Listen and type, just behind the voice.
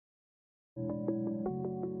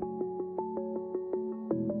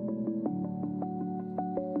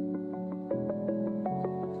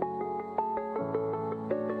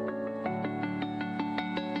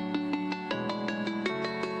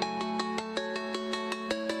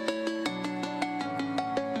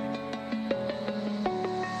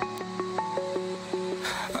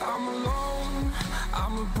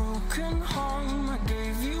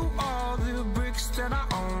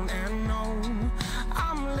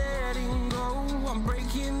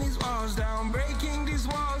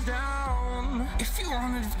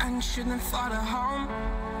adventure, then fly to home.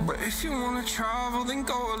 But if you wanna travel, then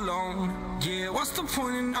go alone. Yeah, what's the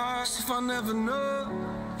point in us if I never know?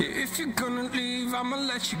 Yeah, if you're gonna leave, I'ma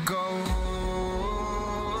let you go.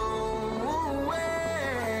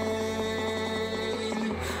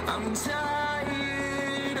 I'm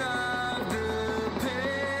tired of the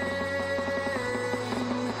pain.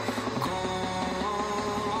 Go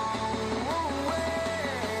away.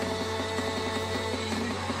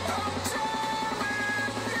 I'm tired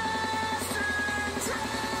of yesterday.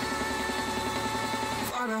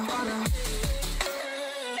 Fada, fada.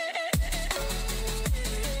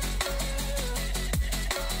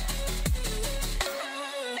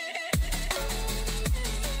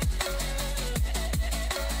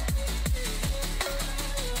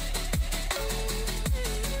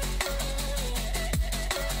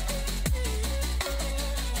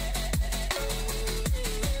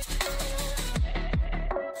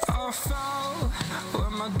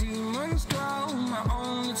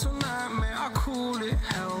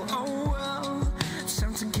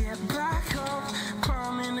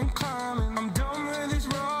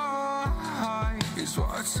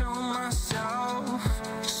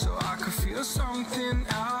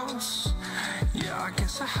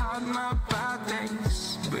 I had my bad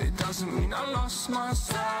days, but it doesn't mean I lost my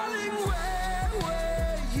styling. Where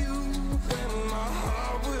were you when my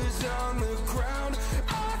heart was on the ground?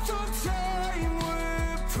 I thought time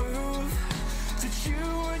would prove that you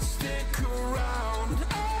would stick around.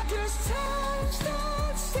 I guess time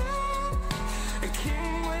stands still, a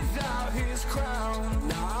king without his crown.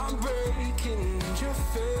 Now I'm breaking, you're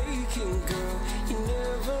faking, girl. You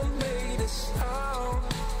never made a sound.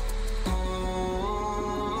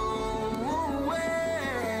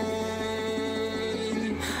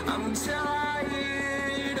 I'm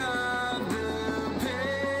tired of the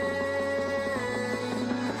pain.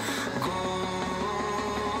 Go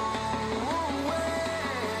away.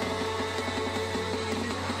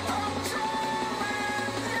 I'm tired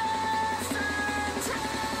of yesterday.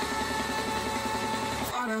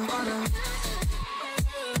 Fada, fada.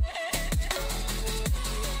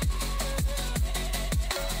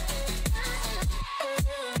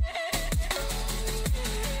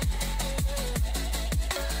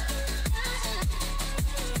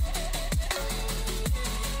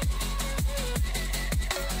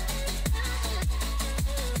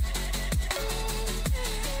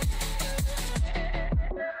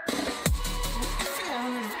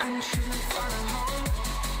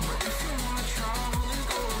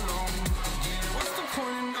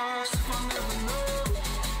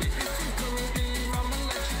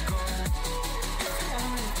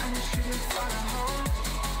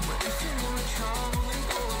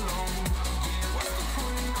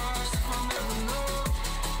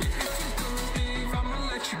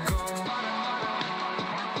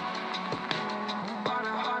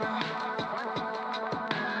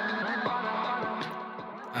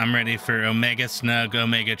 I'm ready for Omega Snug,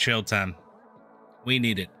 Omega Chill time. We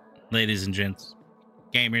need it, ladies and gents.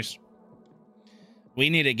 Gamers. We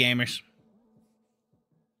need it, gamers.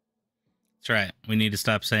 That's right. We need to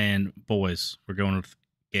stop saying boys. We're going with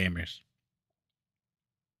gamers.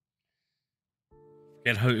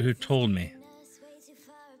 Forget who told me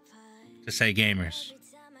to say gamers.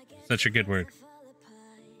 Such a good word.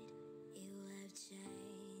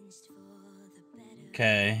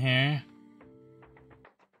 Okay, here.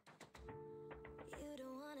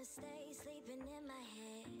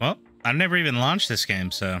 Well, I've never even launched this game,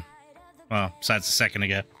 so... Well, besides a second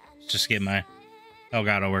ago. Just get my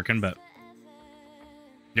Elgato working, but...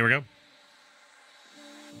 Here we go.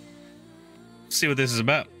 Let's see what this is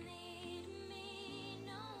about.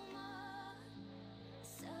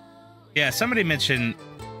 Yeah, somebody mentioned...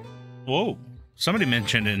 Whoa. Somebody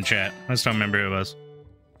mentioned it in chat. I just don't remember who it was.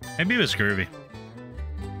 Maybe it was Groovy.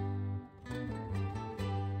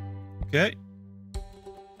 Okay.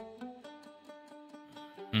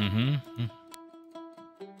 Mm-hmm.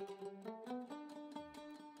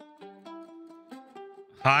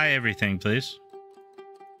 Hi, everything, please.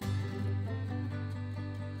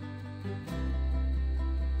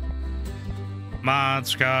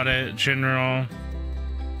 Mods, got it. General.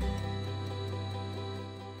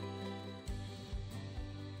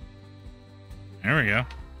 There we go.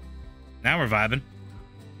 Now we're vibing.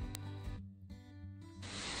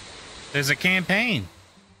 There's a campaign.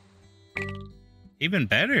 Even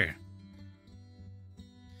better.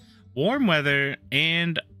 Warm weather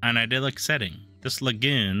and an idyllic setting. This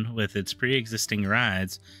lagoon, with its pre-existing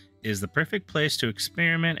rides, is the perfect place to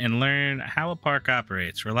experiment and learn how a park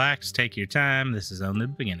operates. Relax, take your time. This is only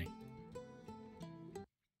the beginning.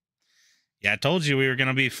 Yeah, I told you we were going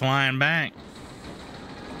to be flying back.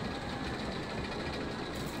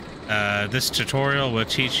 This tutorial will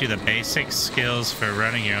teach you the basic skills for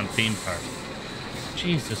running your own theme park.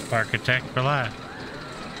 Jesus, Parkitect, relax.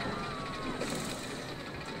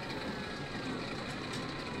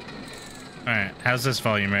 Alright, how's this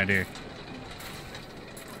volume right here?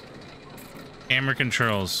 Camera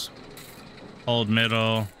controls. Hold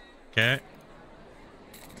middle. Okay.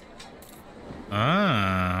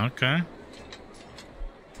 Ah, okay.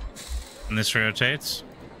 And this rotates.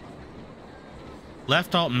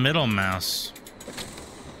 Left alt middle mouse.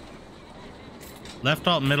 Left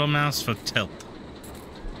alt middle mouse for tilt.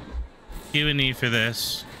 Q and E for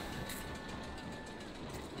this.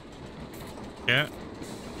 Yeah.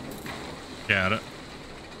 Got it.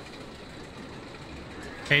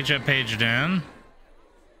 Page up, page down.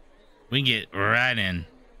 We get right in.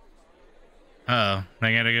 Uh oh,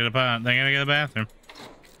 they gotta go to the bathroom.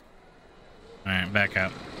 All right, back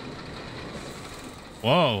up.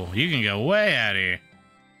 Whoa, you can go way out here.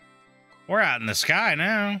 We're out in the sky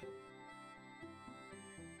now.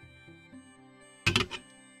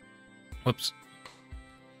 Whoops.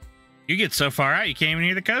 You get so far out, you can't even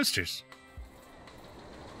hear the coasters.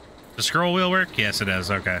 The scroll wheel work? Yes, it does.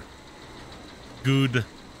 Okay. Good.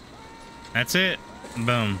 That's it.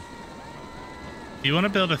 Boom. If you want to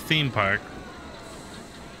build a theme park,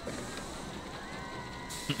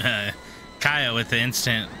 Kaya with the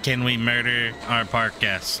instant, can we murder our park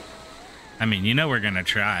guests? I mean, you know we're gonna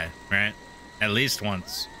try, right? At least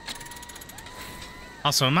once.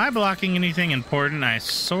 Also, am I blocking anything important? I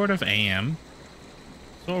sort of am.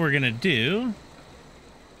 So what we're gonna do...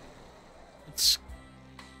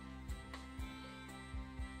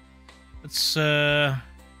 Let's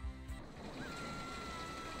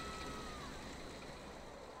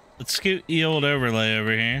scoot the old overlay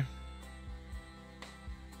over here.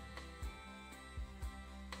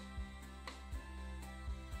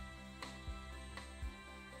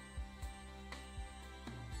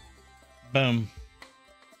 Boom.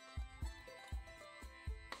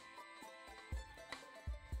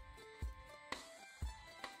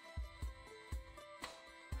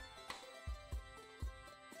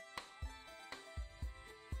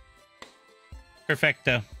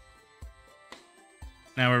 Perfecto.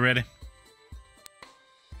 Now we're ready.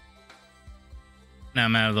 Now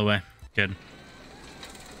I'm out of the way. Good.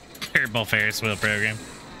 Terrible Ferris wheel program.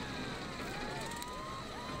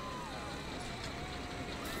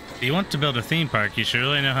 If you want to build a theme park, you should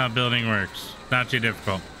really know how building works. Not too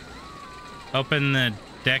difficult. Open the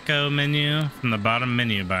deco menu from the bottom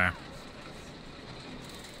menu bar.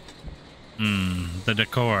 The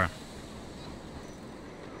decor.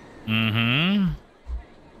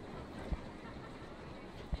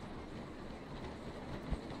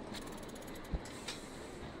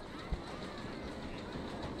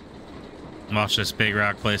 Watch this big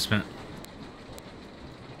rock placement.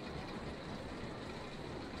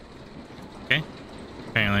 Okay.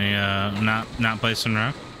 Apparently, not placing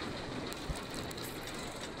rock.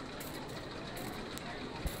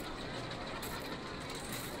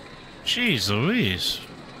 Jeez Louise.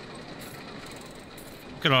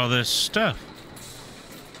 Look at all this stuff.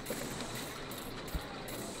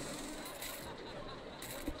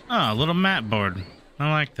 Oh, a little mat board.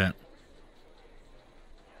 I like that.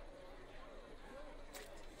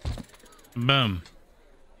 Boom.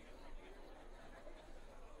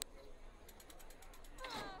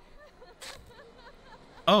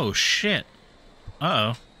 Oh, shit.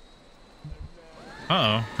 Uh-oh.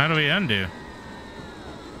 Uh-oh. How do we undo?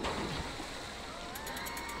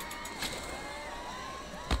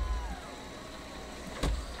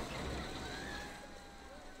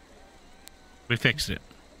 We fixed it.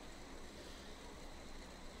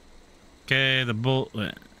 Okay, the bolt.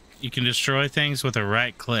 You can destroy things with a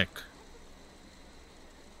right click.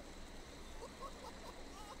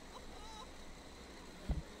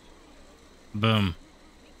 Boom.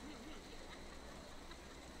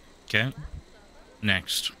 Okay.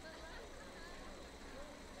 Next.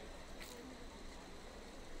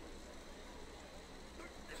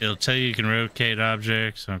 It'll tell you can rotate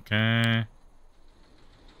objects. Okay.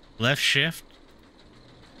 Left shift.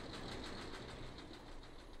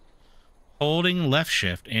 Holding left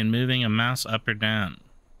shift and moving a mouse up or down.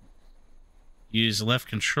 Use left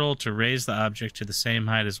control to raise the object to the same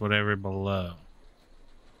height as whatever below.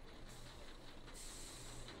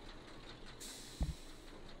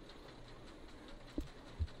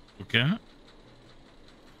 Okay.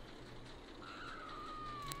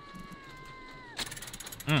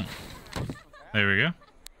 There we go.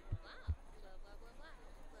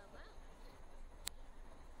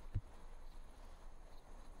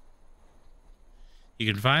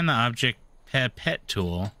 You can find the object pet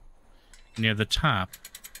tool near the top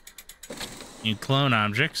You clone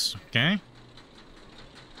objects, okay?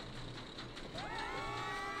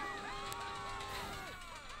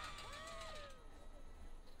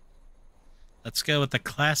 Let's go with the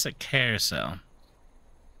classic carousel.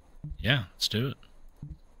 Yeah, let's do it.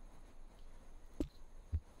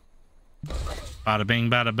 Bada bing,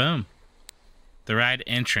 bada boom. The ride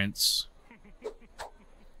entrance.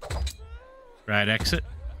 Ride exit.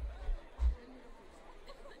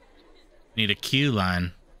 Need a queue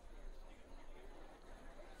line.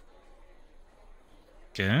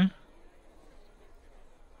 Okay.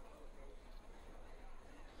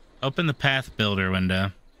 Open the path builder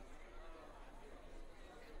window.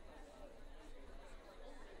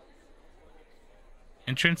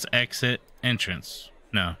 Entrance, exit, entrance.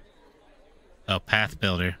 No. Oh, path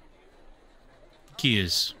builder.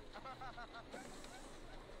 Queues.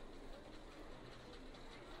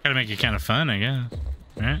 Gotta make it kind of fun, I guess.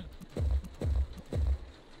 Right?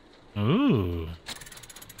 Ooh.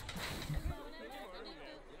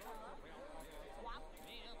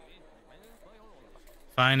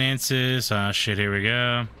 Finances. Oh, shit, here we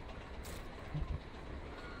go.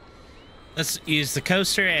 Let's use the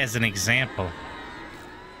coaster as an example.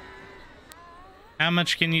 How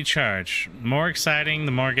much can you charge? The more exciting,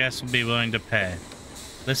 the more guests will be willing to pay.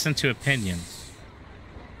 Listen to opinions.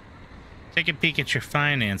 Take a peek at your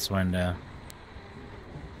finance window.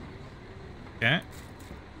 Okay.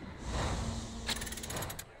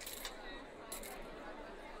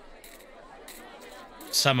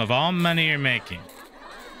 Sum of all money you're making.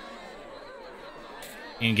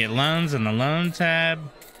 You can get loans in the loan tab.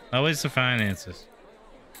 Always the finances.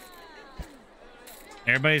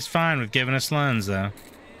 Everybody's fine with giving us loans, though.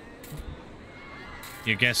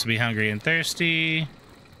 Your guests will be hungry and thirsty.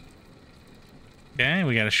 Okay,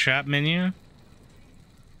 we got a shop menu.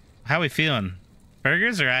 How we feeling?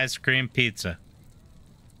 Burgers or ice cream pizza?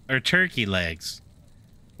 Or turkey legs?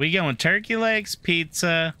 We going turkey legs,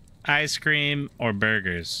 pizza, ice cream, or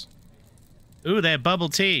burgers? Ooh, they have bubble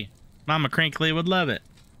tea. Mama Crinkly would love it.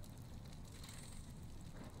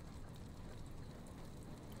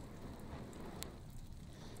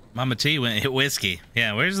 Mama T went hit whiskey.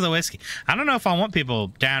 Yeah, where's the whiskey? I don't know if I want people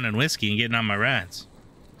down in whiskey and getting on my rides.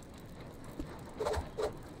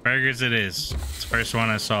 Burgers it is. It's the first one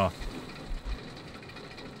I saw.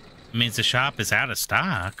 It means the shop is out of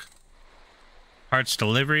stock. Parts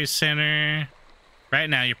delivery center. Right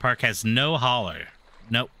now your park has no hauler.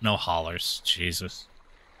 Nope, no haulers. Jesus.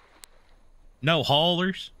 No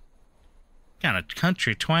haulers? What kind of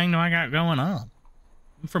country twang do I got going on?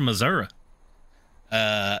 I'm from Missouri.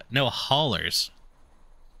 No haulers.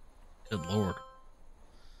 Good lord.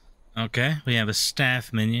 Okay, we have a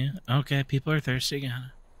staff menu. Okay, people are thirsty. Got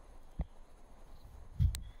it.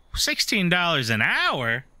 $16 an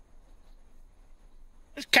hour?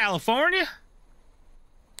 It's California?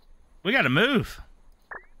 We gotta move.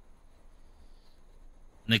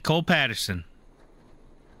 Nicole Patterson.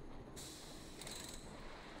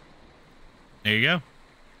 There you go.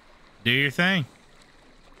 Do your thing.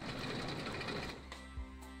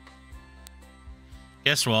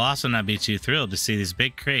 Guests will also not be too thrilled to see these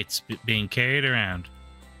big crates being carried around.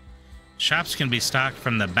 Shops can be stocked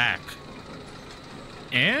from the back.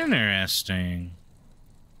 Interesting.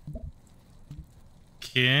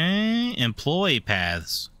 Okay, employee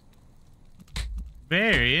paths.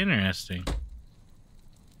 Very interesting.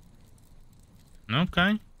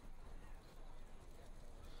 Okay.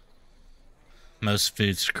 Most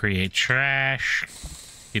foods create trash.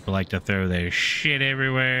 People like to throw their shit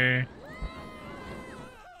everywhere.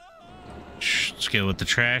 Let's go with the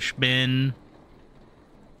trash bin.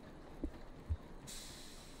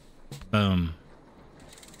 Boom.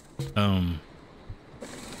 Boom.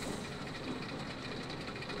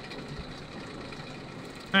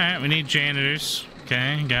 Alright, we need janitors.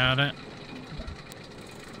 Okay, got it.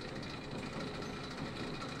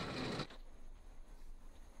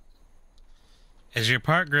 As your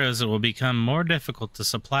park grows, it will become more difficult to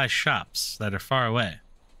supply shops that are far away.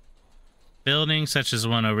 Buildings such as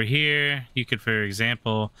one over here, you could, for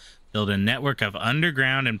example, build a network of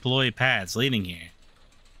underground employee paths leading here.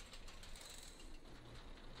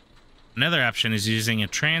 Another option is using a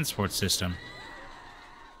transport system.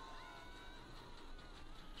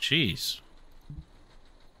 Jeez.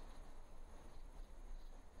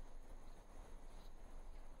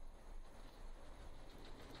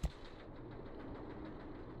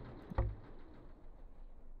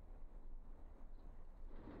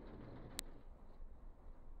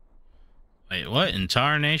 Wait, what? In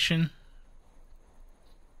Tarnation?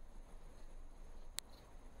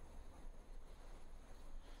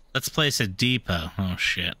 Let's place a depot. Oh,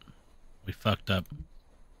 shit. We fucked up.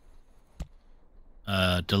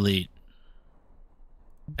 Delete.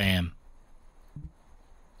 Bam.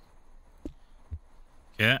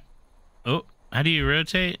 Okay. Oh, how do you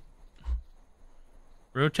rotate?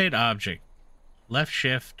 Rotate object. Left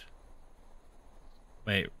shift.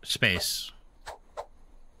 Wait, space.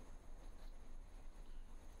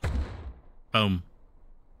 Boom.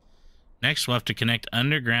 Next, we'll have to connect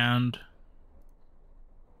underground.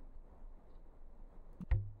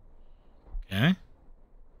 Okay.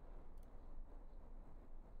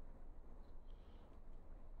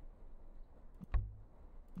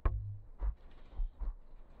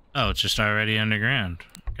 Oh, it's just already underground.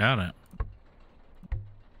 Got it.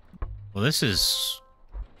 Well, this is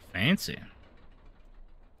fancy.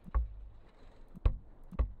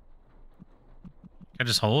 Can I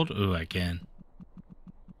just hold? Ooh, I can.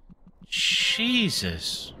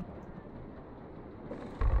 Jesus.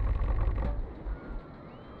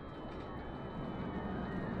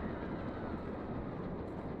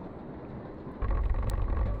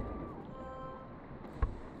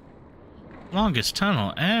 Longest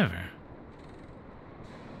tunnel ever.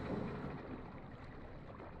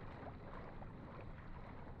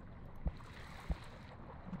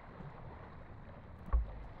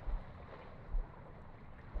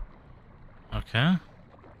 Okay.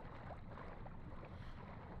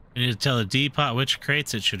 We need to tell the depot which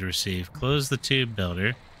crates it should receive. Close the tube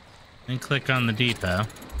builder, then click on the depot.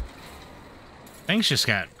 Things just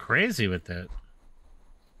got crazy with it.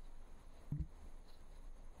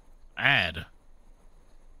 Add.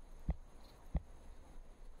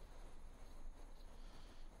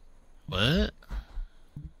 What?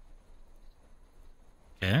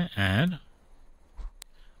 Okay, add.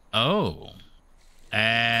 Oh.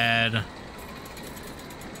 Add.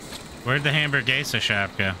 Where'd the Hamburguesa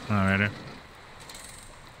shop go? Oh, right there.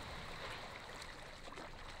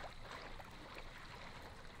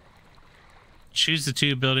 Choose the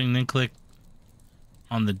tube building, then click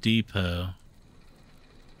on the depot.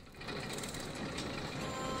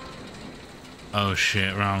 Oh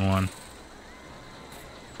shit, wrong one.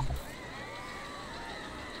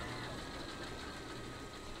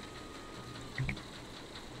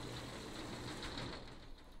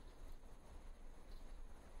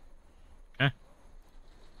 Okay.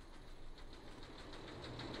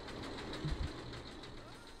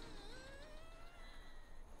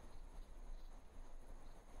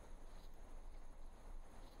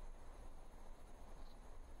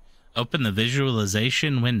 Open the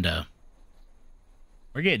visualization window.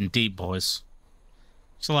 We're getting deep, boys.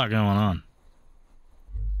 There's a lot going on.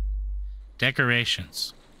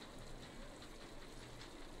 Decorations.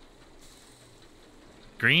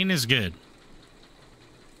 Green is good.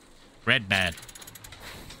 Red bad.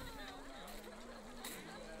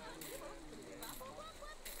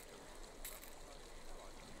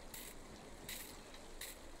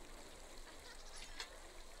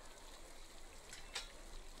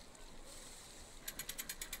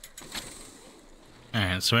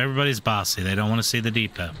 Alright, so everybody's bossy. They don't want to see the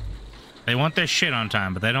depot. They want their shit on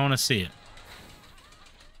time, but they don't want to see it.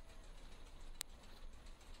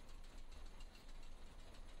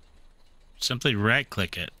 Simply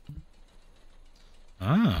right-click it.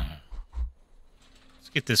 Oh. Let's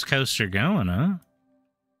get this coaster going, huh?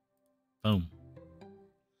 Boom.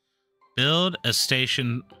 Build a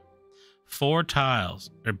station... 4 tiles.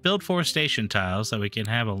 Or build 4 station tiles so we can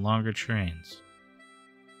have a longer trains.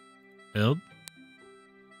 Build.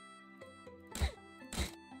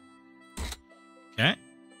 Okay.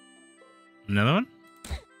 Another one?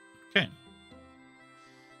 Okay.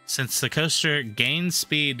 Since the coaster gains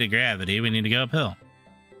speed to gravity, we need to go uphill.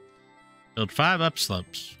 Build 5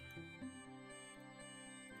 upslopes.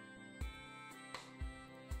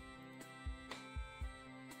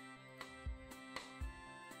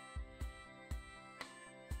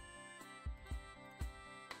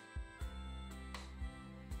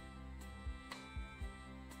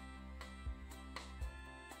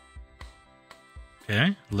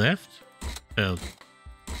 Okay, lift, build.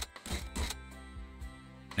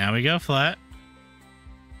 Now we go flat.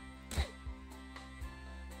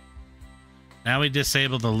 Now we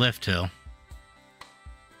disable the lift hill.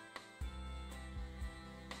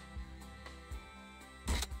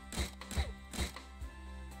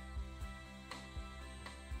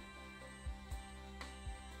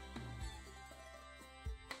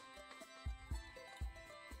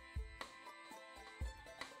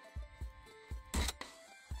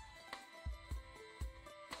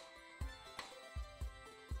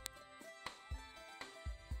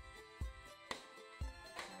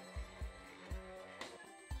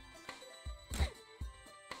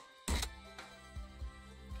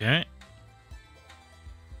 Okay.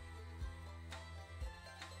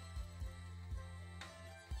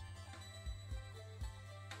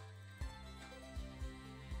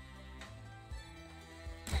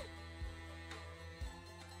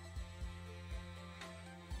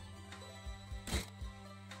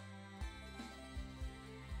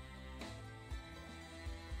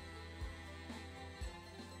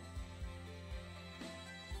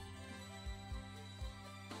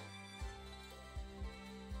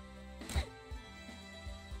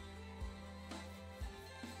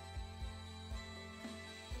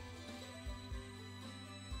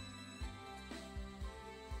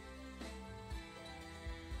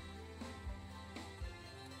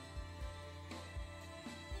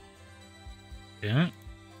 Yeah.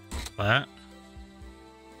 Flat.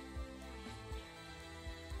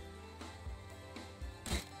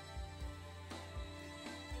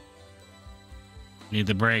 Need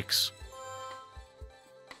the brakes.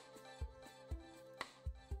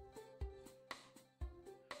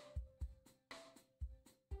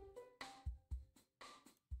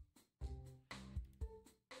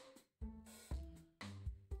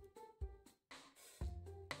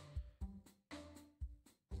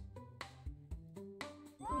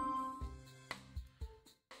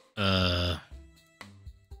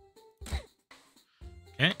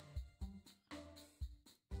 Okay.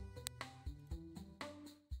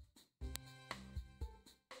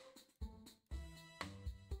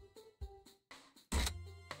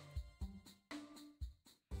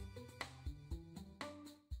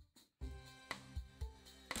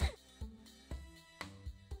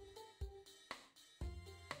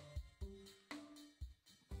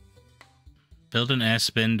 Build an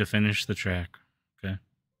S-bin to finish the track. Okay.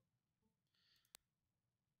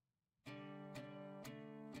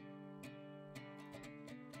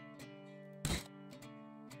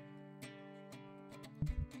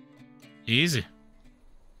 Easy.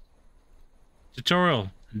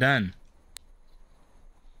 Tutorial done.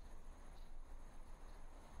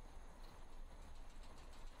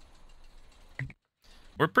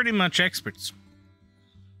 We're pretty much experts.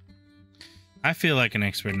 I feel like an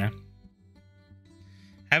expert now.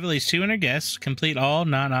 Have at least 200 guests. Complete all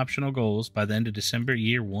non-optional goals by the end of December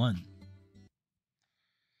year 1.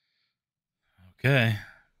 Okay.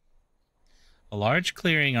 A large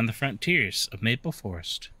clearing on the frontiers of Maple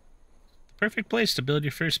Forest. The perfect place to build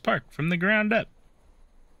your first park from the ground up.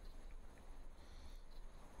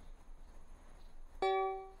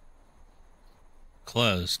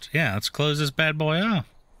 Closed. Yeah, let's close this bad boy off.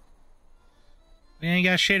 We ain't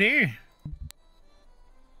got shit here.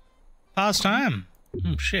 Pause time.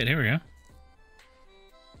 Oh shit, here we go.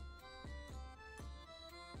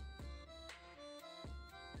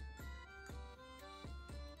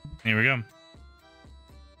 Here we go.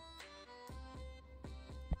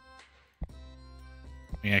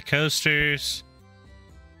 We got coasters.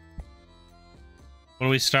 What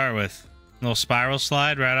do we start with? A little spiral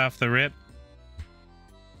slide right off the rip.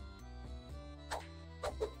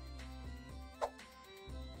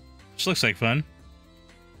 This looks like fun.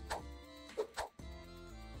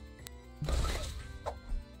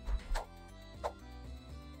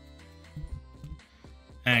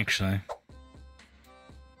 Actually.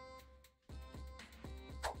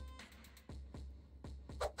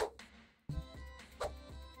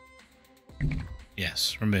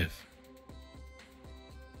 Yes, remove.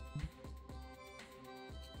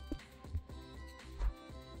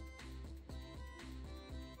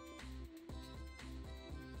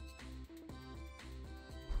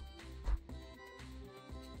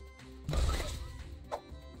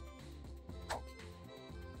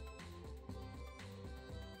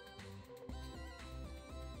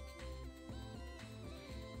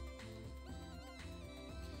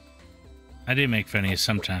 I do make fun of you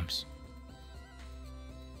sometimes.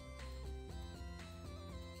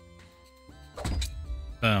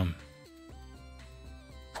 Boom.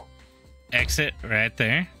 Exit right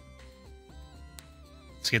there.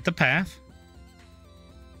 Let's get the path.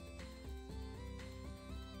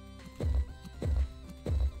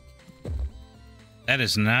 That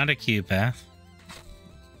is not a queue path.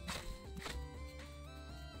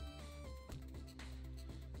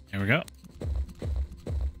 Here we go.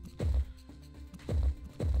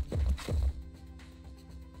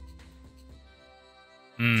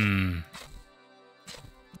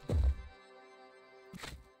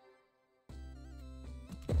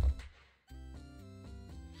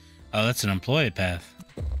 Oh, that's an employee path.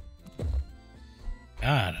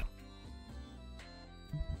 Got it.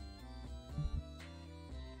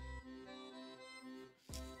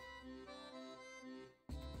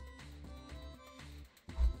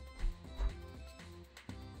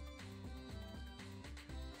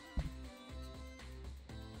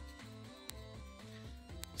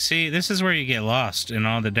 See, this is where you get lost in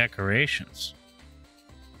all the decorations.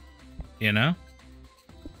 You know?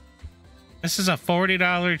 This is a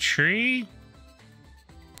 $40 tree?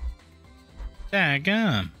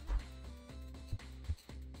 Daggum.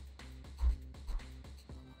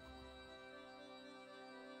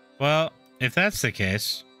 Well, if that's the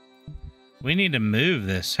case, we need to move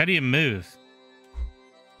this. How do you move?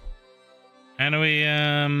 How do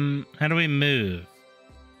we move?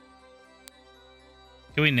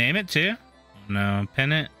 Can we name it too? No,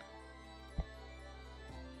 pin it.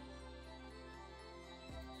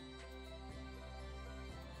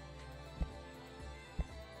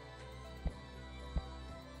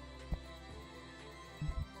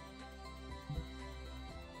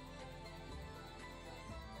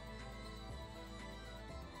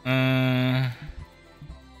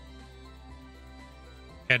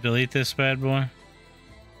 Gotta delete this bad boy.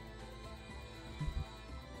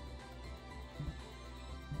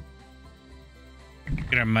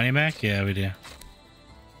 Get our money back? Yeah, we do.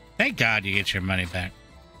 Thank God you get your money back.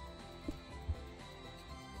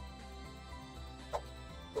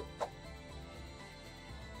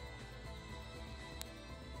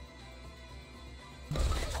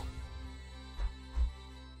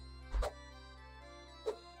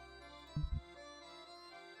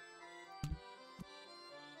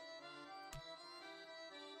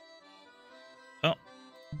 Oh.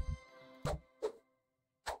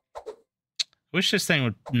 Wish this thing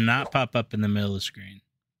would not pop up in the middle of the screen.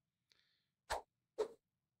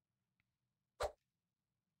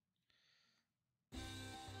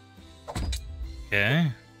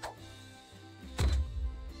 Okay.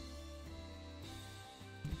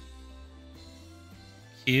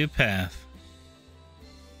 Queue path.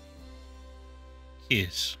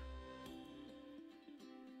 Queues.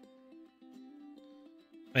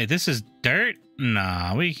 Wait, this is dirt?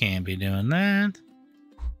 Nah, we can't be doing that.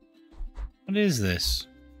 What is this?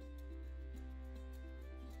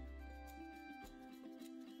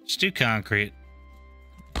 Just do concrete.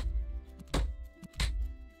 What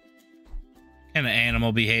kind of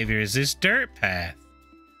animal behavior is this dirt path?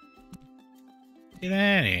 Get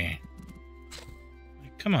out of here.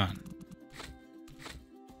 Like, come on.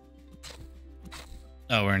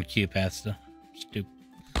 Oh, we're in queue path still.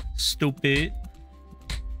 Stupid.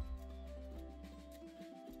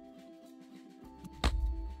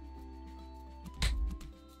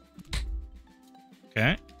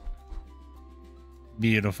 Okay.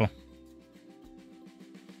 Beautiful.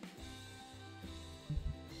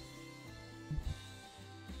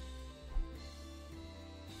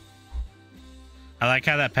 I like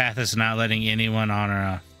how that path is not letting anyone on or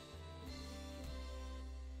off.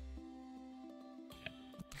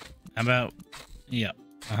 How about... Yep.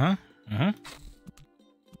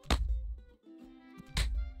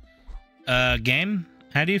 Game?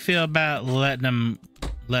 How do you feel about letting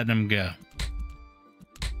them go?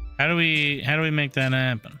 How do we make that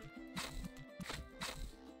happen?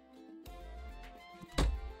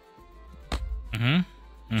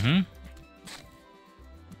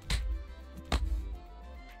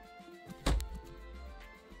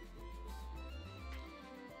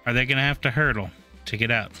 Are they gonna have to hurdle to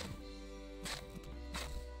get out?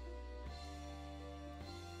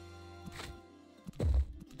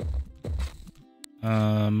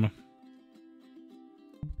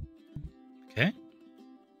 Okay.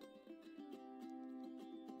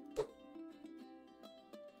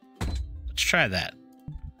 Let's try that.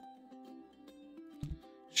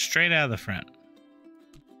 Straight out of the front.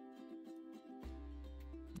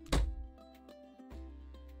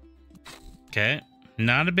 Okay.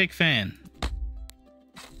 Not a big fan.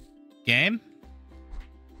 Game?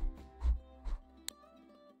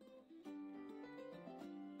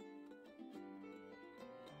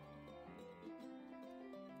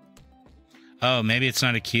 Oh, maybe it's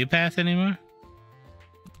not a queue path anymore?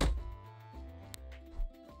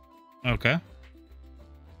 Okay.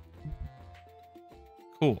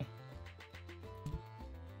 Cool.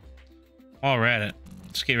 While we're at it,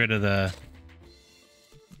 let's get rid of the...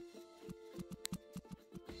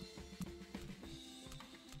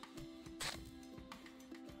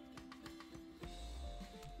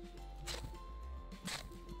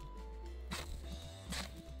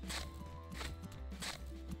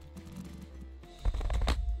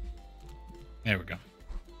 There we go.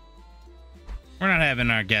 We're not having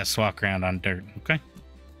our guests walk around on dirt, okay?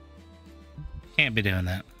 Can't be doing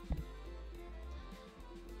that.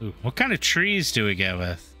 Ooh, what kind of trees do we go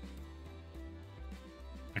with?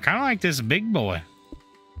 I kind of like this big boy.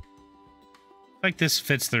 Like this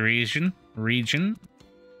fits the region.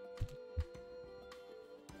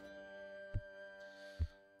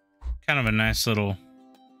 Kind of a nice little,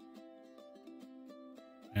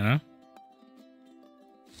 you know?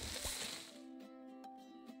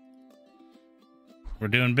 We're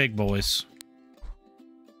doing big boys.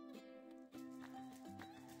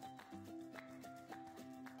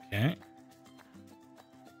 Okay.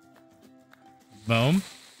 Boom.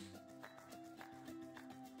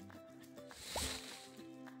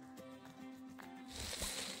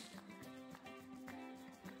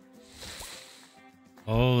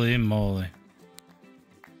 Holy moly.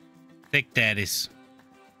 Thick daddies.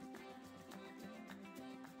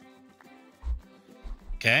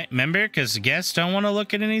 Okay, remember, because guests don't want to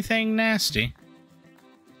look at anything nasty.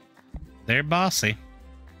 They're bossy.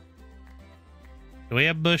 We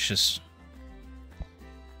have bushes.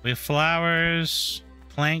 We have flowers,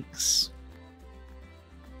 planks,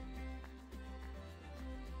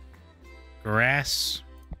 grass.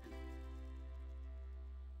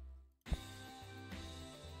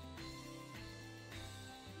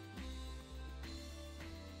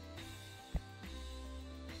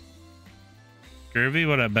 Groovy,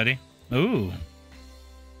 what up, buddy? Ooh.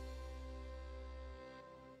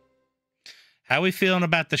 How we feeling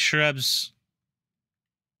about the shrubs?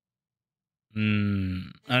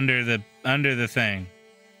 Under the thing.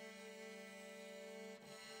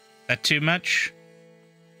 That too much?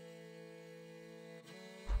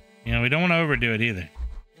 You know, we don't want to overdo it either.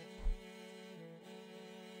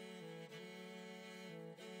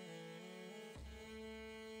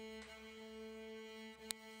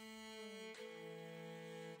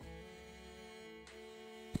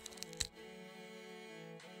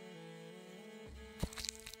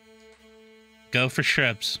 Go for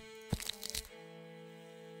shrubs.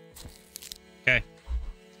 Okay.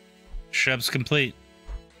 Shrubs complete.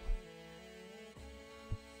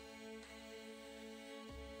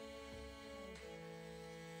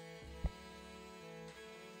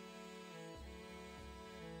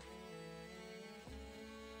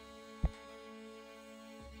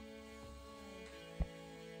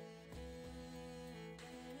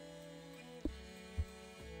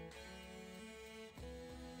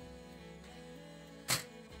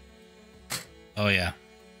 Oh, yeah.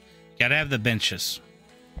 Gotta have the benches.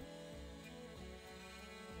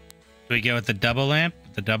 Do we go with the double lamp?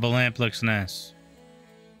 The double lamp looks nice.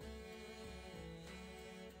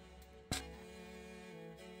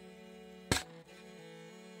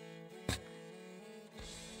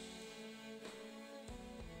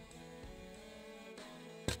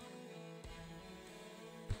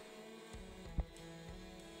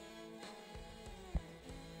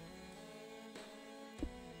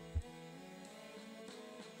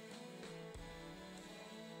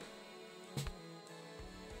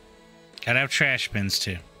 Gotta have trash bins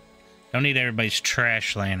too. Don't need everybody's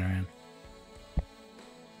trash laying around.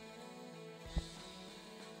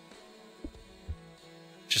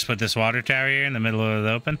 Just put this water tower here in the middle of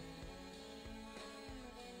the open.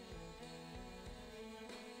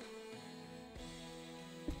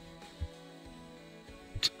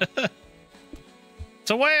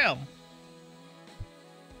 It's a whale.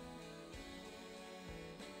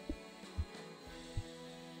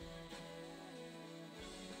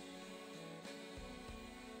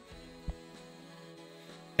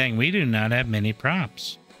 Dang, we do not have many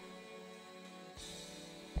props.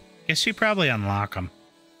 Guess you probably unlock them.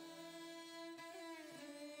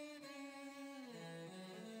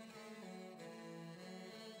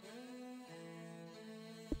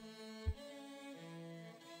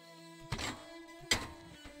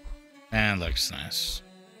 That looks nice.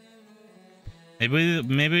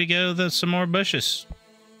 Maybe we go with some more bushes.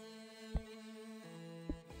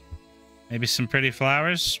 Maybe some pretty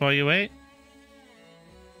flowers while you wait.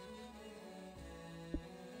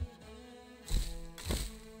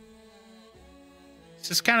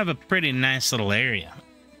 This is kind of a pretty nice little area.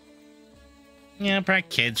 Yeah, probably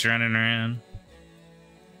kids running around.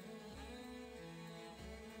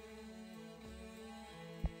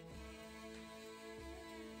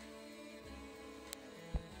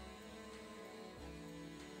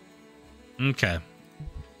 Okay.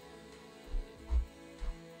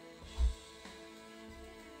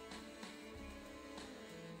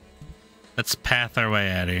 Let's path our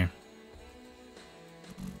way out of here.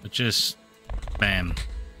 But just... bam.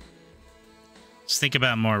 Let's think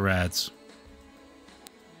about more rads.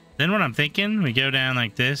 Then what I'm thinking, we go down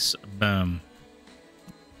like this. Boom.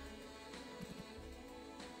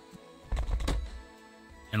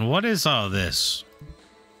 And what is all this?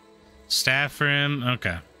 Staff room.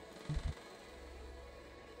 Okay.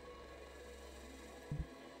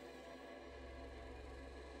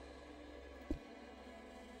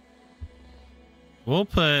 We'll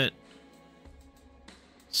put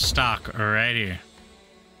stock right here.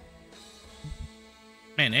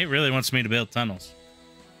 Man, it really wants me to build tunnels.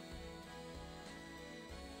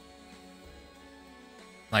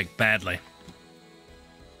 Like, badly.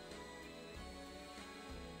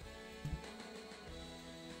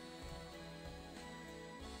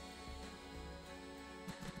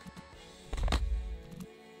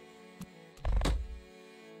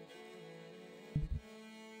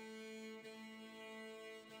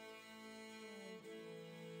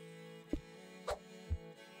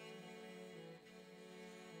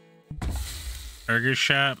 Burger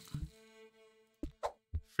shop.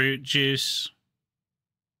 Fruit juice.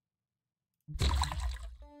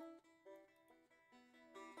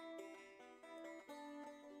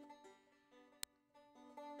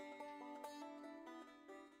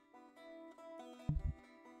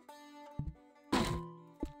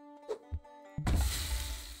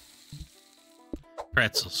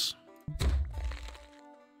 Pretzels.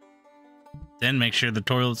 Then make sure the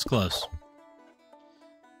toilet's close.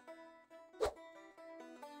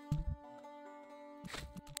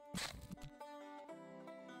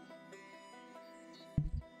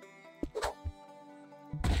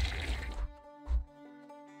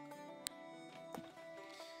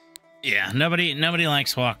 Yeah, nobody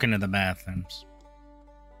likes walking to the bathrooms.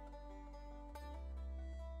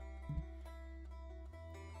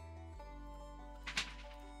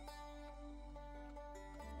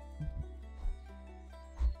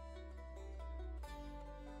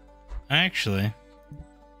 Actually,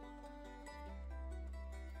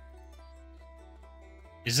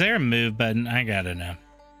 is there a move button? I gotta know.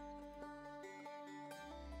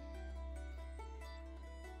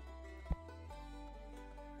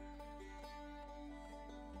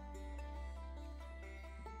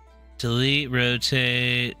 Delete,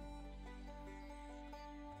 rotate.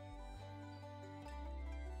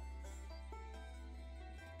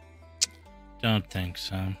 Don't think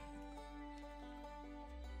so.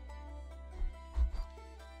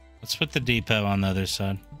 Let's put the depot on the other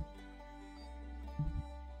side.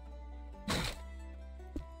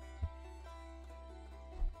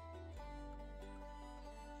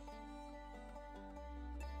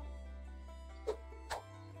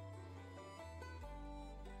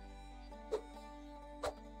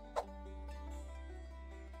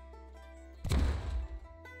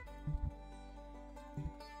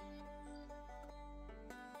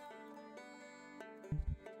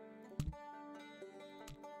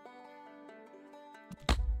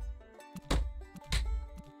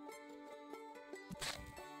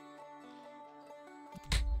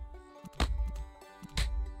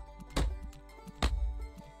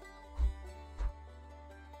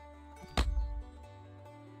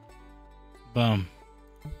 Boom.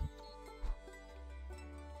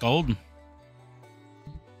 Golden.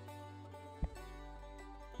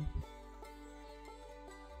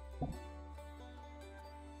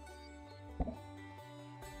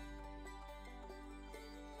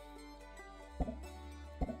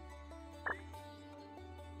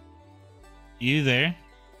 You there?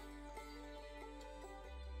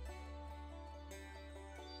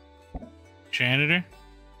 Janitor?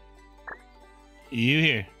 You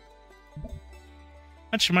here?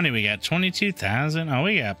 How much money we got? 22,000? Oh,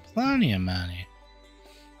 we got plenty of money.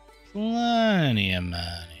 Plenty of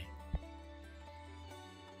money.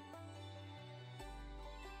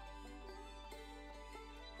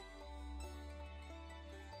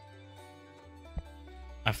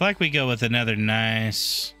 I feel like we go with another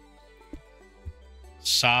nice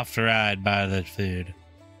soft ride by the food.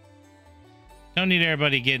 Don't need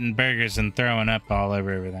everybody getting burgers and throwing up all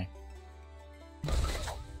over everything.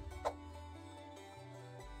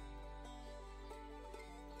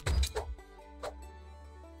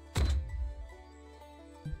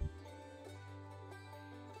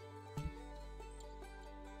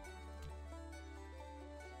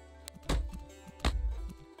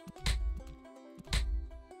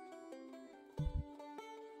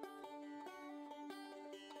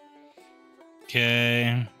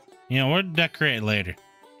 Okay. You know, we'll decorate later.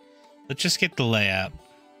 Let's just get the layout.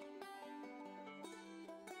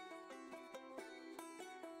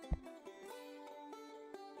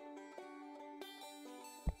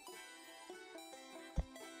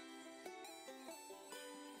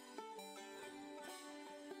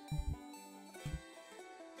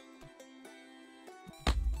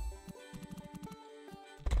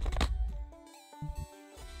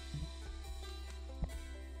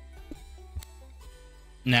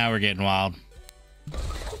 Now we're getting wild.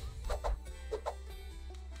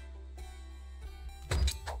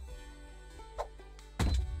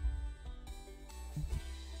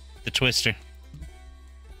 The twister.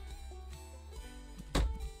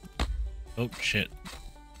 Oh, shit.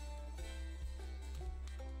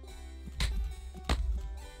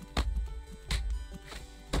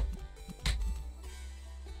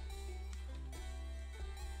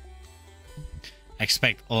 I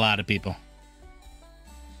expect a lot of people.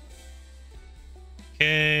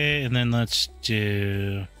 Okay, and then let's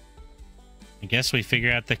do... I guess we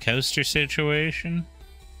figure out the coaster situation.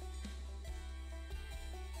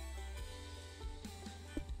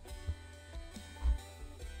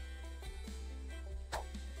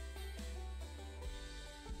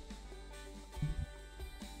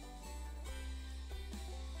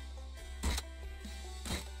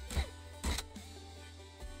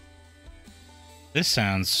 This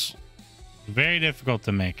sounds very difficult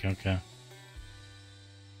to make. Okay.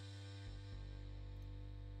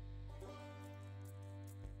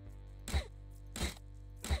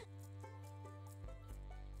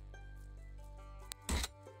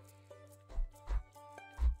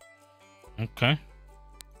 Okay.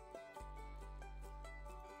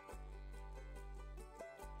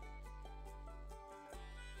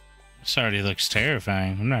 This already looks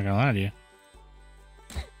terrifying. I'm not gonna lie to you.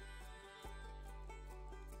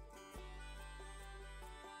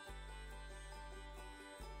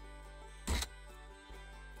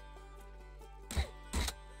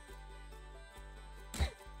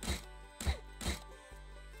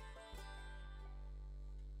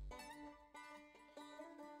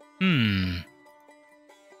 No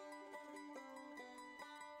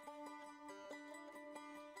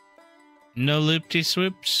loopty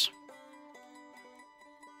swoops.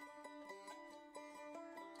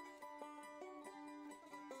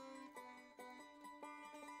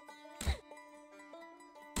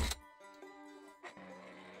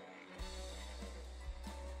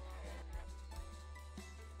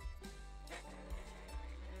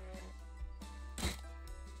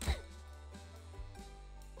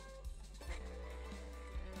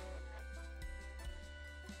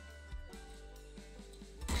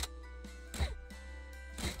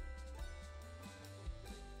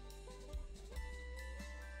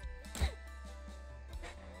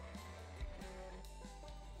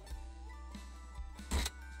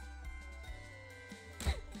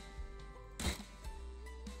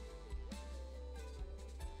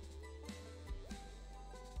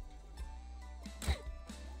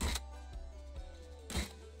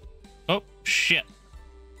 Oh, shit.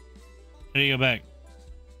 How do you go back?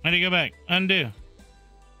 How do you go back? Undo.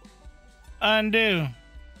 Undo.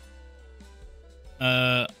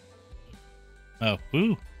 Oh,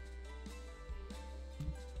 ooh.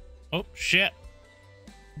 Oh, shit.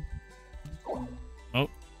 Oh,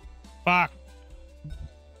 fuck.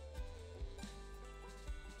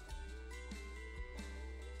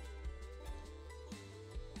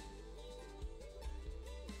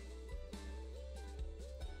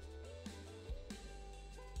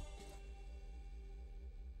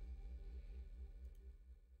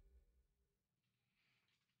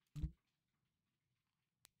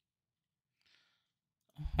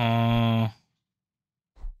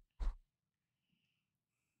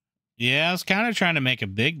 Yeah, I was kind of trying to make a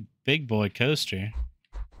big boy coaster.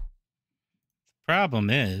 Problem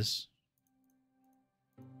is,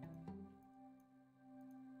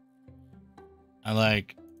 I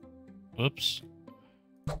like, whoops.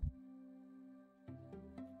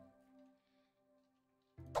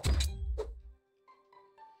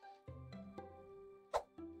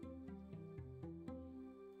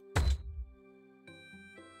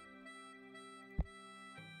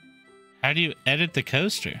 How do you edit the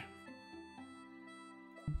coaster?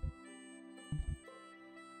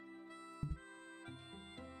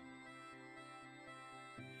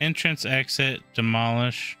 Entrance, exit,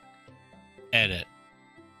 demolish, edit.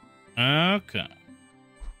 Okay.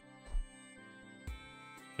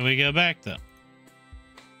 Can we go back though?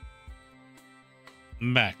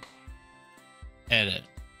 Back. Edit.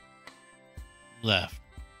 Left.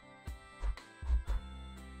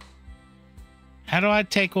 How do I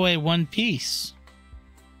take away one piece?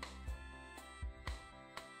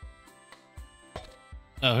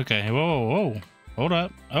 Oh, okay. Whoa, whoa, whoa. Hold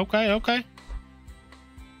up. Okay, okay.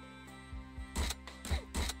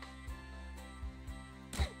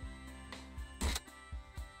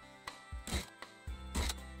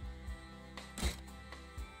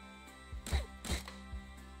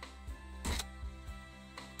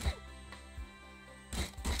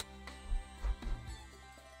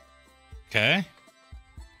 Okay.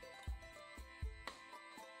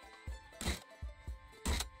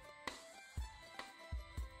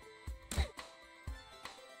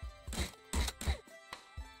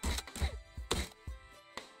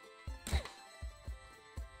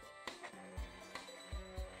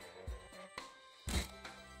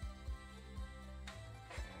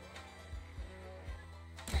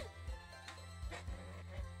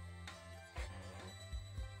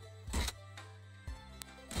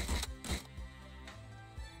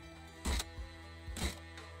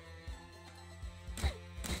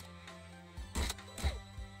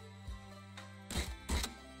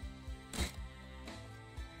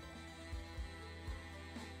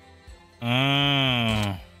 Oh.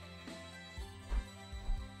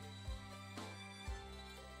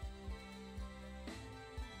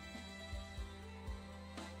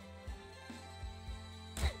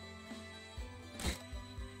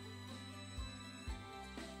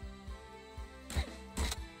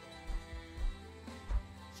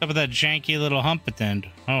 What's up with that janky little hump at the end?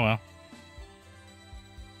 Oh well.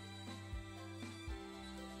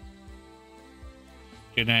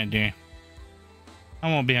 Good night, dear. I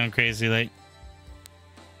won't be on crazy late.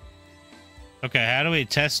 Okay, how do we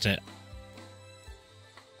test it?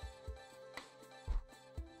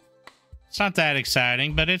 It's not that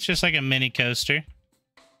exciting, but it's just like a mini coaster.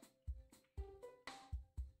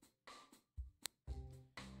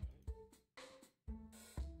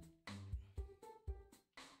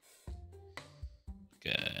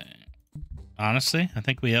 Okay. Honestly, I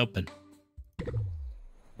think we open.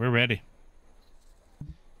 We're ready.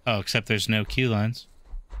 Oh, except there's no queue lines.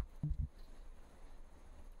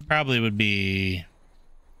 Probably would be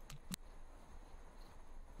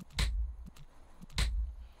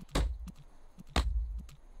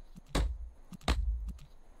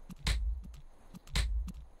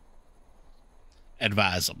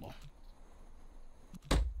advisable.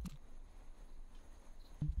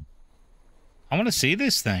 I want to see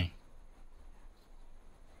this thing.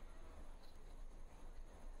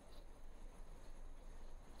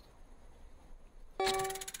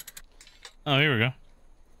 Oh, here we go.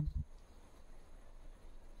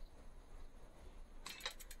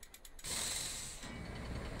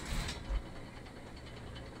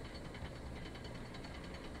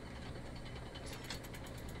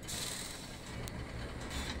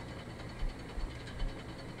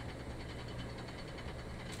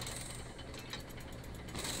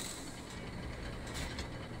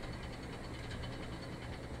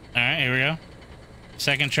 All right, here we go.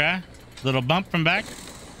 Second try. Little bump from back.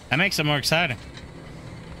 That makes it more exciting.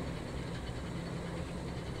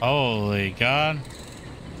 Holy God.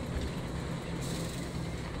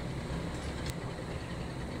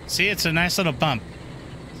 See, it's a nice little bump.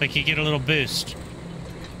 It's like you get a little boost.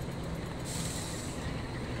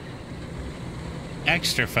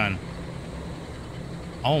 Extra fun.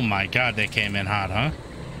 Oh my God, they came in hot, huh?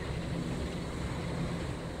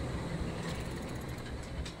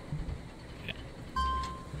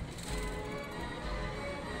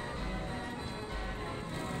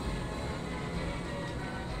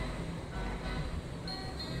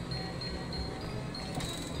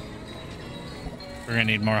 We're gonna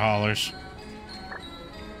need more haulers.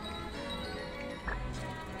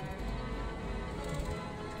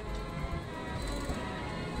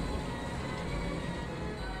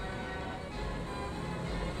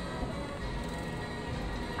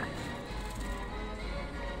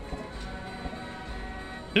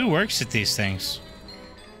 Who works at these things?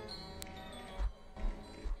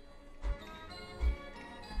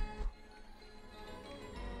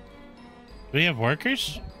 Do we have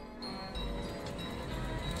workers?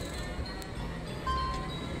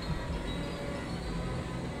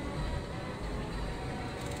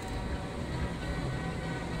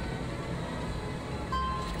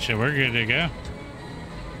 Shit, we're good to go.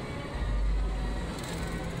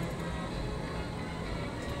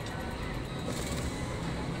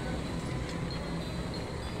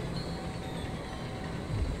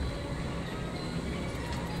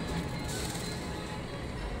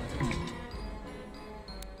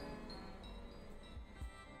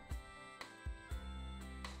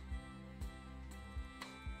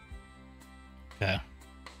 Okay.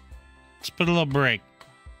 Let's put a little break.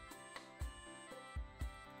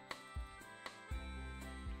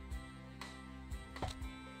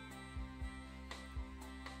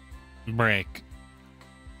 Break.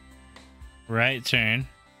 Right turn.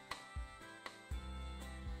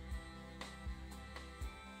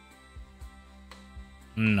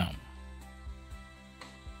 No.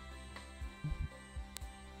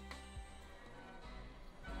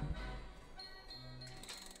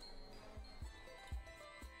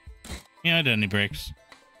 Yeah, I did any breaks.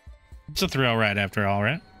 It's a thrill ride after all,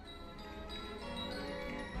 right?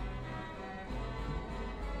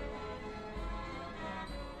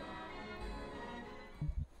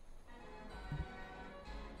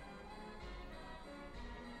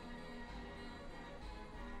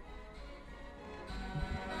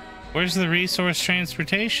 Where's the resource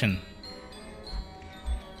transportation?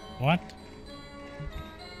 What?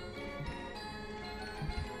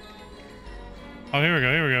 Oh, here we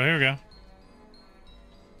go, here we go, here we go.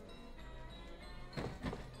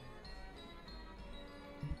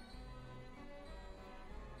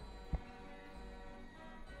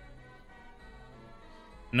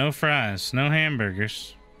 No fries, no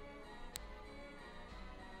hamburgers.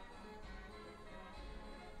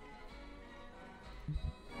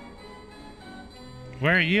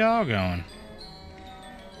 Where are you all going?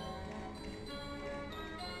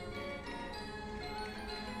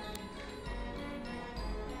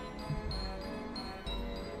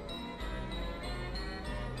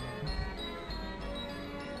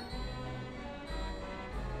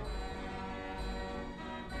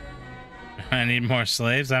 I need more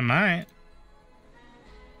slaves. I might.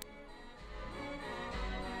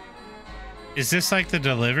 Is this like the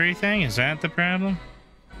delivery thing? Is that the problem?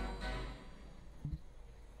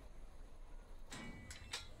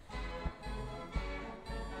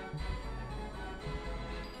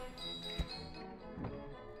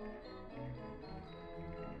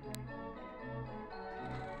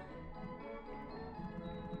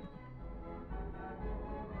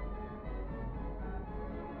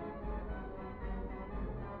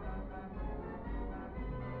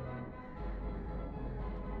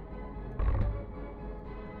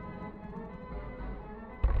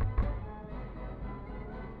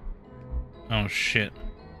 Oh shit.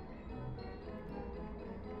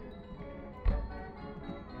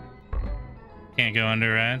 Can't go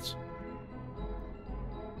under rides.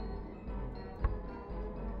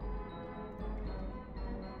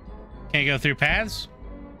 Can't go through paths?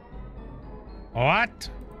 What?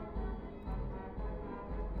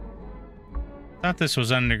 Thought this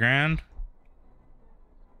was underground.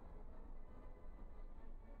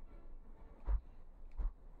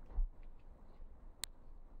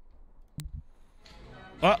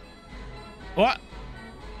 What? What?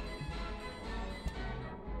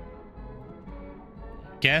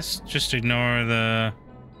 Guess just ignore the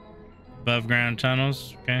above ground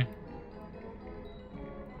tunnels. Okay.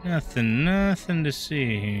 Nothing to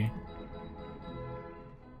see here.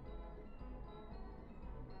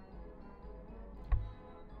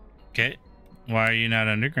 Okay. Why are you not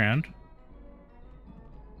underground?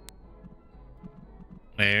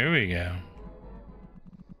 There we go.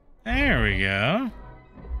 There we go.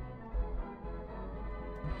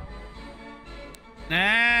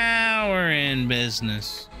 Now we're in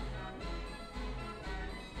business.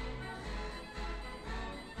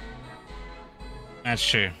 That's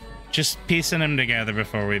true. Just piecing them together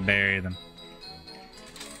before we bury them.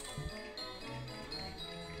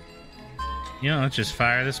 You know, let's just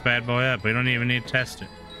fire this bad boy up. We don't even need to test it.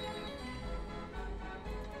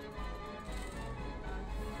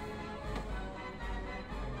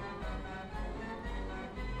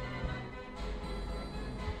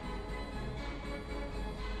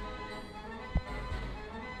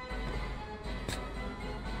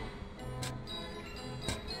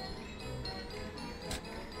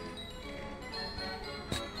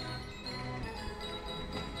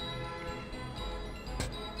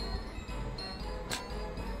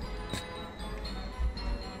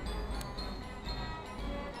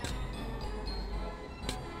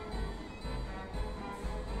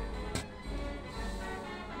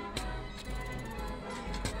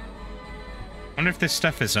 I wonder if this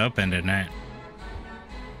stuff is open tonight.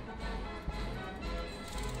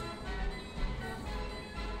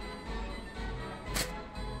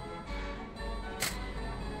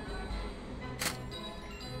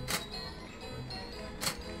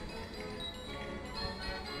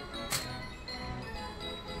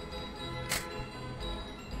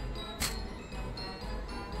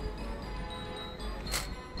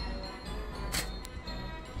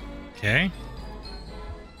 Okay.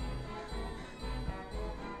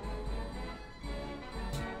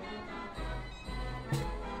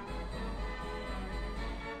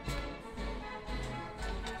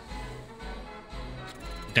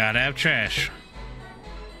 Gotta have trash.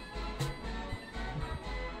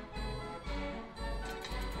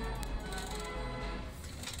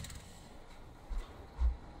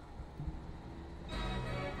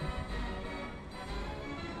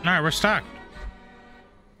 Alright, we're stocked.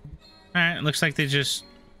 Alright, looks like they just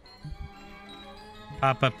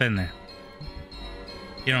pop up in there.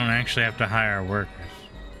 You don't actually have to hire workers.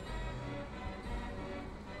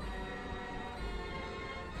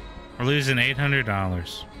 We're losing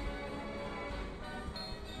 $800.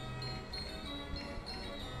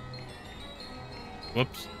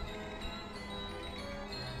 Whoops.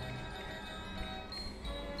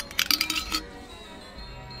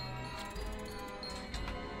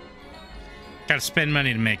 Gotta spend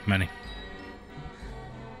money to make money.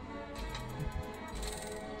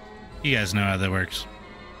 You guys know how that works.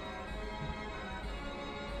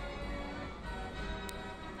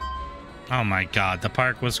 Oh my god, the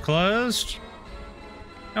park was closed?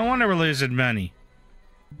 No wonder we're losing money.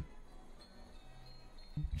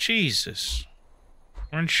 Jesus.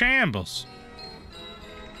 We're in shambles.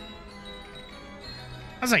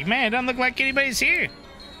 I was like, man, it doesn't look like anybody's here.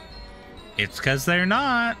 It's because they're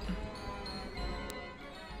not.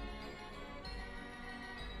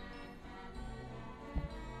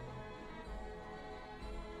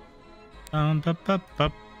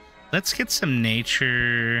 Let's get some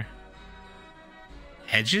nature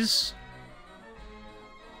hedges.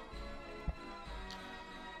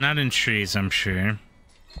 Not in trees, I'm sure.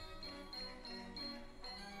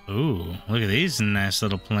 Ooh, look at these nice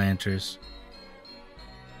little planters.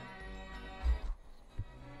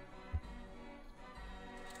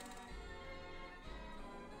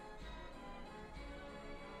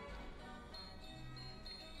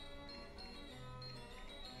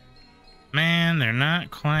 Man, they're not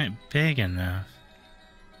quite big enough.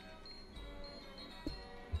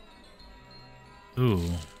 Ooh,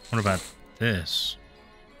 what about this?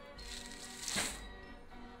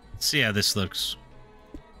 Let's see how this looks.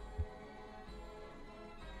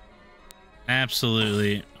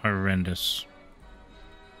 Absolutely horrendous.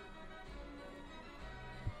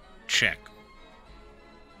 Check.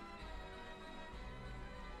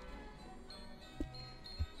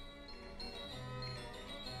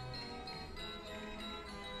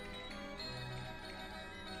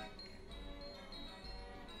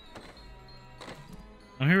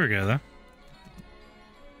 Oh, here we go, though.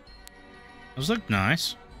 Those look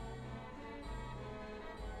nice.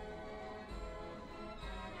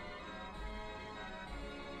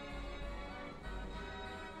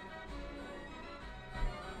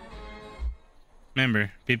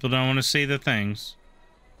 Remember, people don't want to see the things.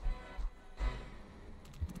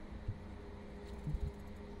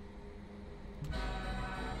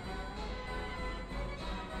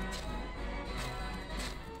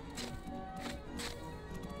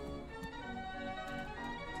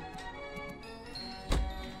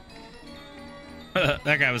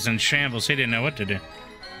 That guy was in shambles. He didn't know what to do.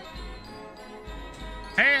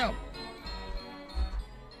 Help!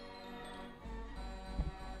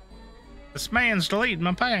 This man's deleting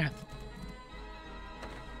my path.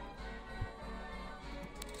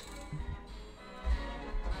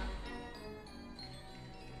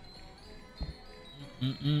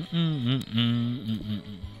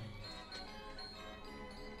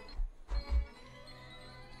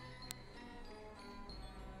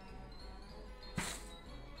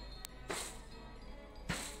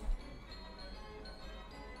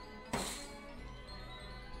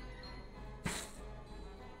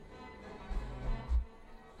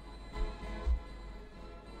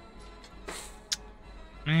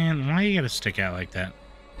 Man, why you gotta stick out like that?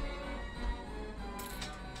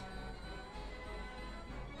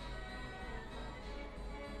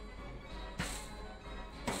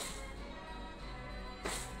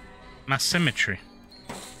 My symmetry.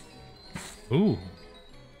 Ooh.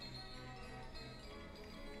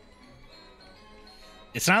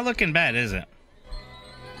 It's not looking bad, is it?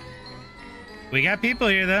 We got people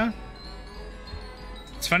here, though.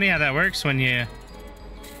 It's funny how that works when you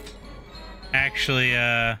actually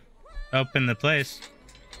open the place.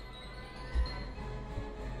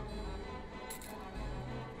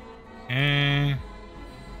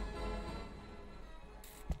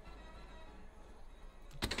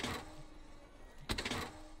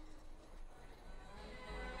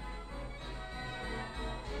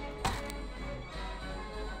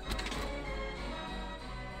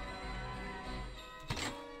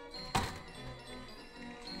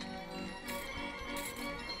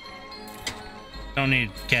 Don't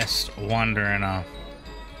need guests wandering off.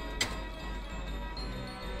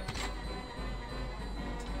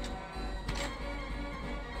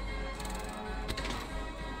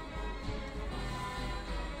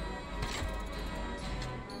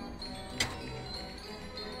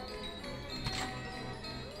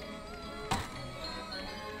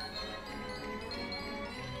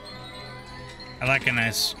 I like a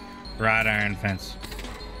nice wrought iron fence.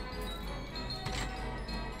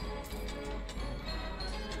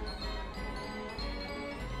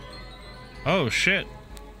 Oh shit.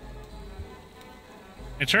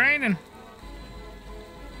 It's raining.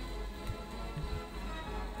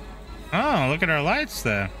 Oh, look at our lights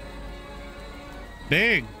though.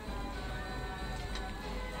 Big.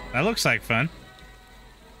 That looks like fun.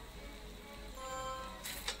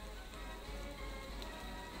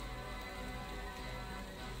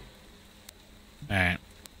 Alright.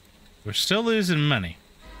 We're still losing money.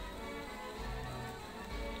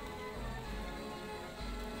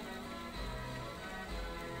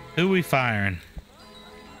 Who we firing?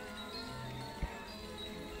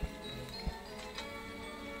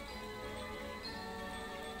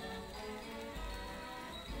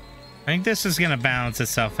 I think this is gonna balance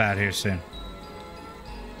itself out here soon.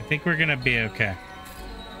 I think we're gonna be okay.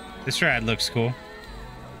 This ride looks cool.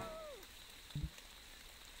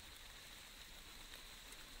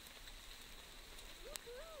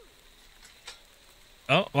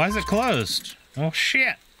 Oh, why is it closed? Oh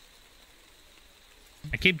shit.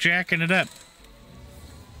 I keep jacking it up.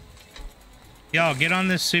 Y'all, get on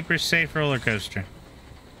this super safe roller coaster.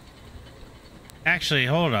 Actually,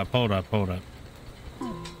 hold up.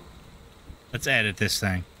 Let's edit this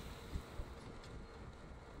thing.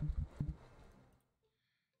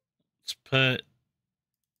 Let's put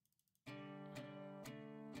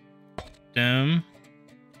dome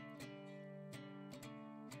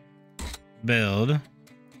build.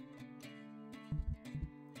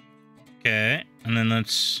 Okay, and then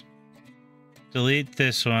let's delete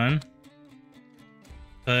this one.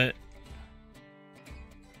 Put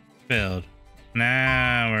build.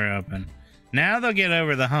 Now we're open. Now they'll get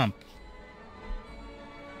over the hump.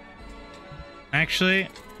 Actually,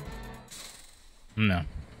 no.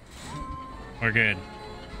 We're good.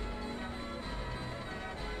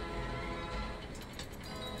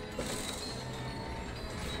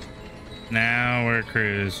 Now we're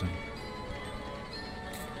cruising.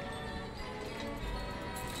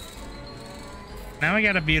 Now we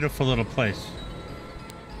got a beautiful little place.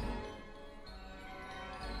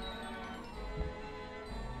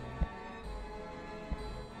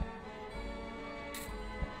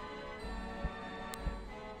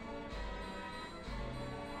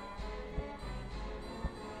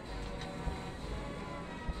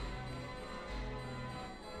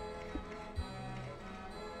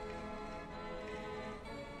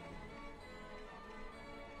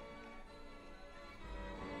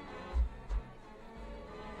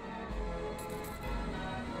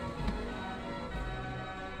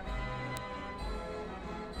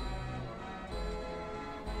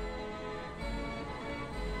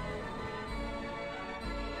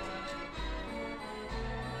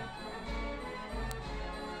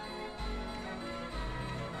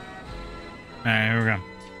 Alright, here we go.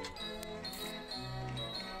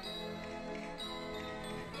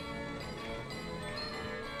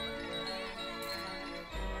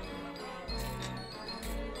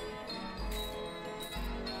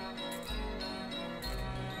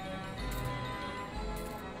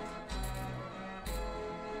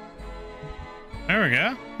 There we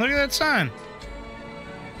go. Look at that sign.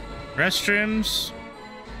 Restrooms.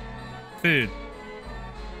 Food.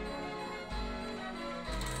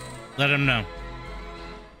 Let them know.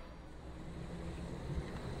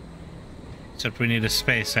 Except we need a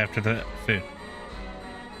space after the food.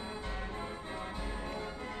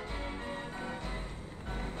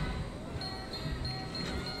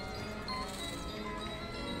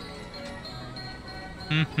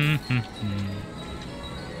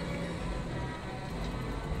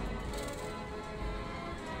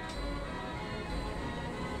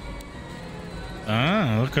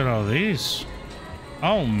 Ah, look at all these.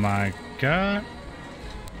 Oh my God.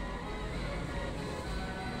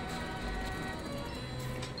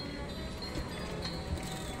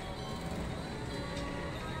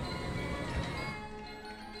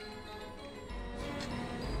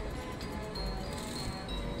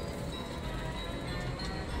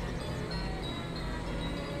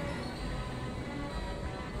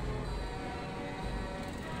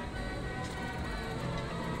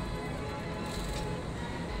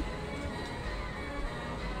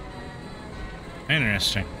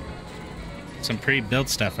 Interesting. Some pre-built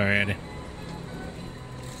stuff already.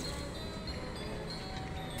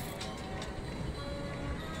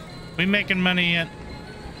 We making money yet?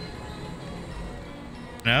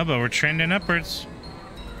 No, but we're trending upwards.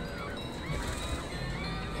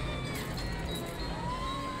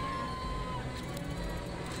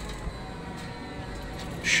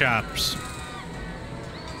 Shops.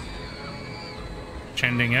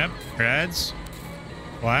 Trending up. Rads.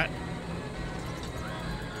 Flat.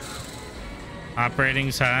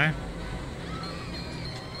 Operating's high.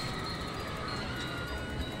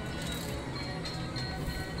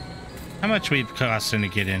 How much weed costing to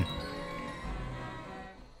get in?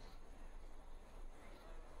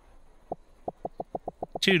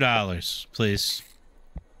 $2, please.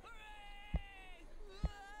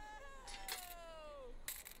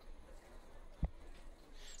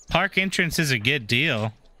 Park entrance is a good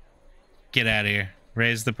deal. Get out of here.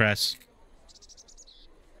 Raise the price.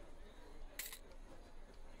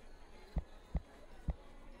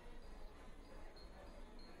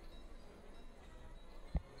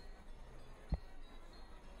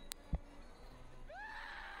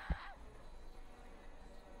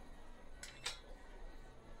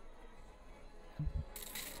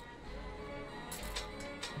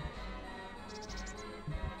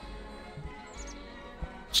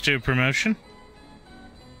 Let's do a promotion.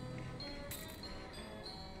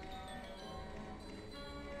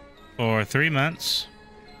 For 3 months.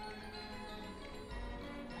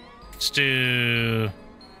 Let's do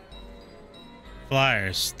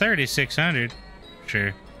flyers. 3,600.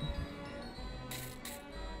 Sure.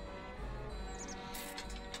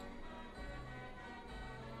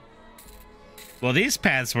 Well, these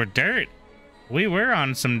paths were dirt. We were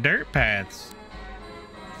on some dirt paths.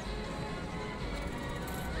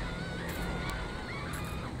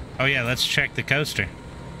 Oh yeah, let's check the coaster.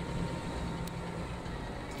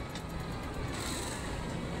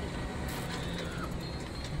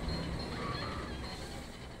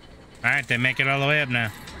 Alright, they make it all the way up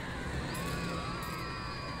now.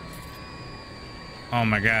 Oh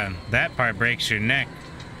my God, that part breaks your neck.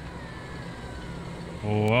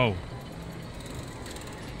 Whoa.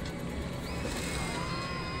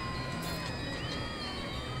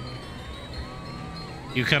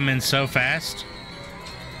 You come in so fast.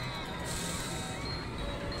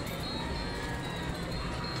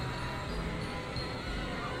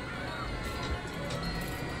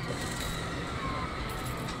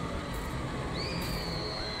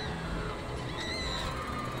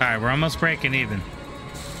 All right, we're almost breaking even.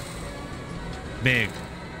 Big.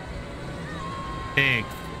 Big.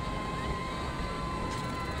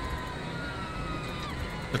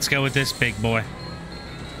 Let's go with this big boy.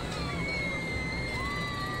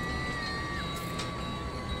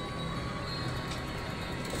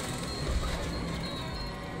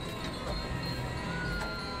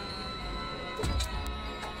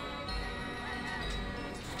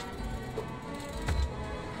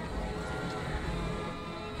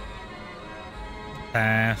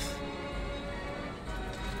 Path.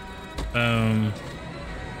 Boom.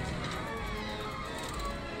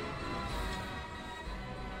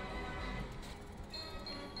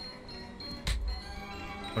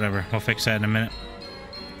 Whatever, we'll fix that in a minute.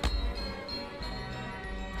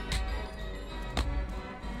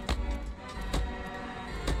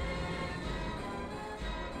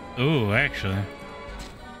 Ooh, actually.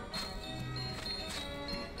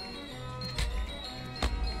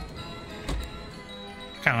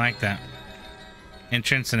 Kind of like that.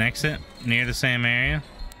 Entrance and exit near the same area.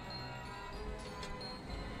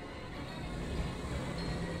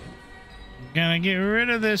 Gonna get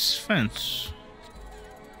rid of this fence.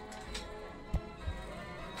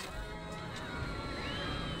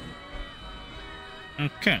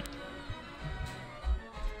 Okay.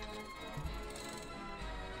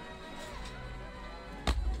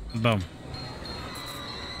 Boom.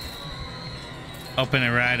 Open it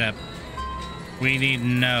right up. We need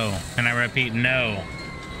no. And I repeat, no.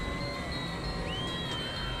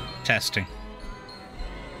 Testing.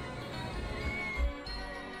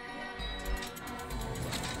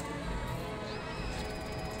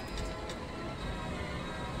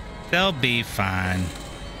 They'll be fine.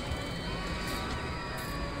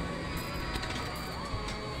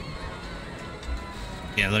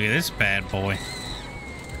 Yeah, look at this bad boy.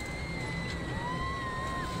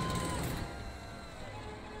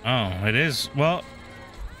 Oh, it is. Well,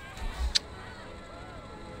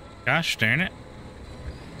 gosh darn it.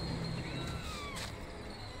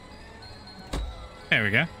 There we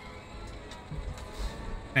go.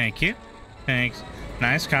 Thank you. Thanks.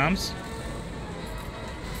 Nice comms.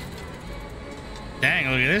 Dang,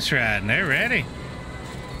 look at this ride. They're ready.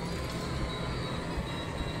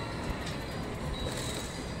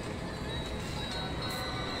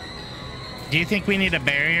 Do you think we need a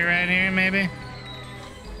barrier right here, maybe?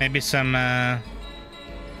 Maybe some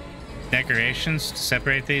decorations to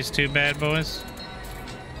separate these two bad boys?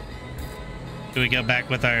 Do we go back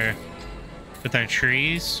with our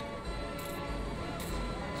trees?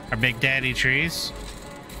 Our Big Daddy trees?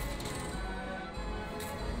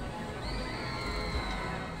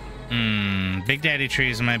 Big Daddy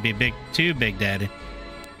trees might be too Big Daddy.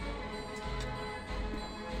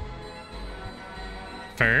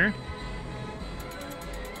 Fur?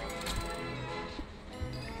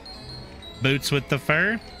 Boots with the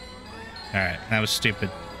fur? Alright, that was stupid.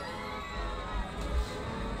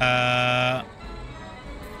 Why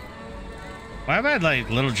have I had like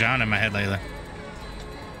Little John in my head lately?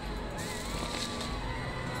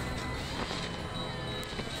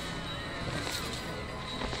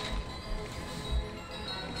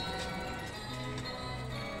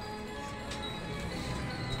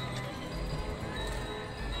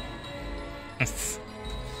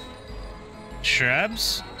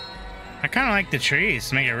 Shrubs? I kind of like the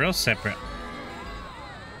trees, make it real separate.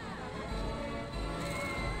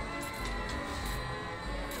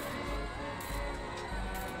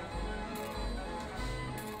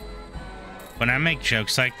 When I make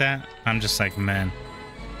jokes like that, I'm just like, man,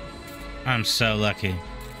 I'm so lucky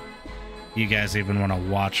you guys even want to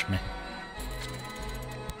watch me.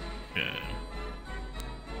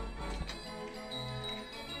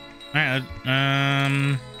 Alright,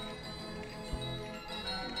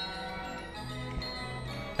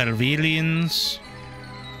 pavilions.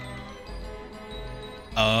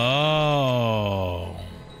 Oh.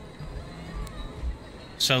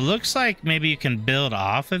 So looks like maybe you can build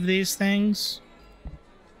off of these things.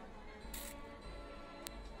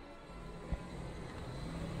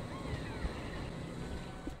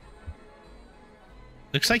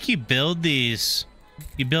 Looks like you build these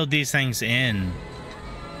things in.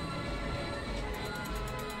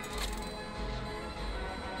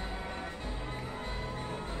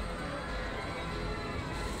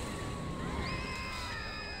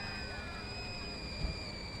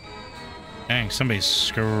 Dang, somebody's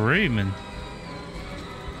screaming.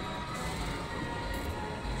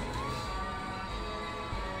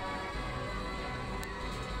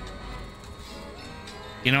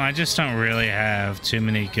 You know, I just don't really have too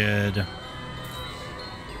many good,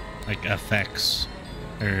 like, effects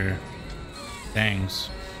or things.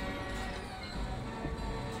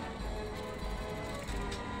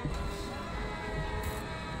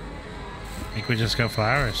 I think we just go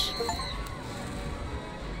flowers.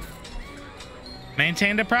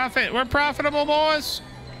 Maintain the profit. We're profitable, boys.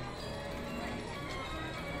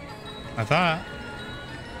 I thought.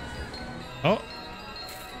 Oh.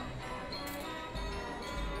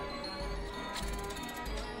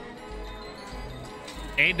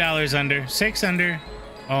 $8 under. 6 under.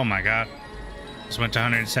 Oh my god. Just went to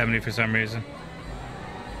 170 for some reason.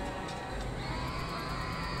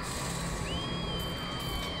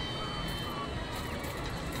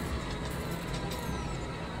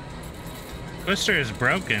 Twister is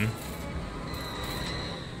broken.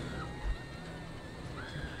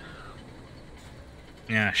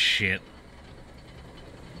 Ah, shit.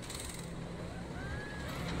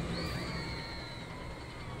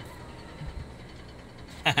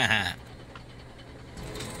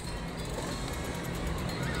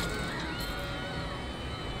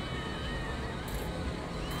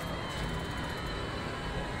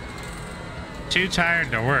 Too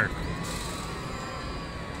tired to work.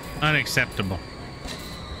 Unacceptable.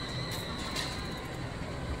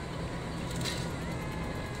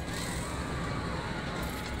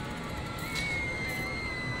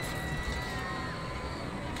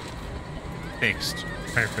 Fixed.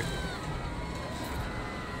 Perfect.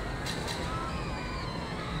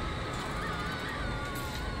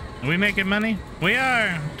 Are we making money? We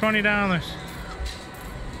are. $20.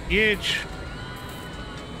 Huge.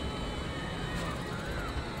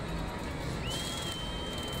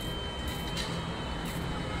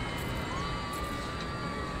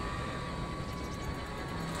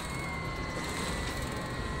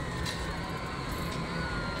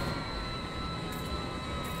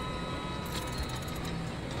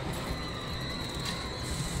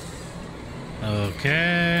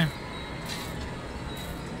 Okay.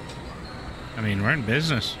 I mean, we're in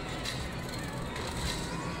business.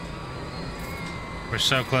 We're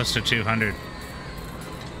so close to 200.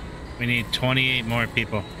 We need 28 more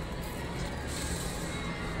people.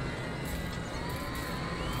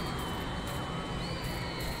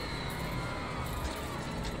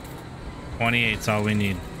 $28's all we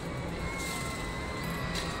need.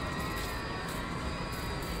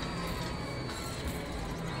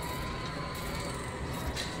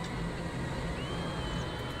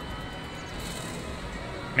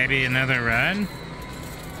 Maybe another run?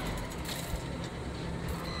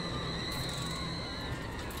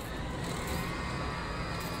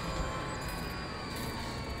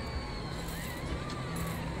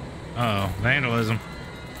 Uh-oh, vandalism.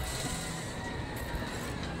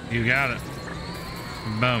 You got it.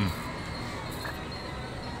 Boom.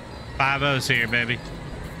 5-0's here, baby.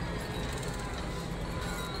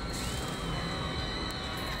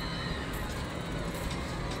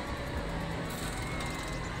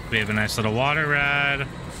 We have a nice little water ride. We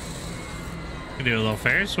can do a little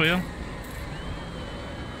Ferris wheel.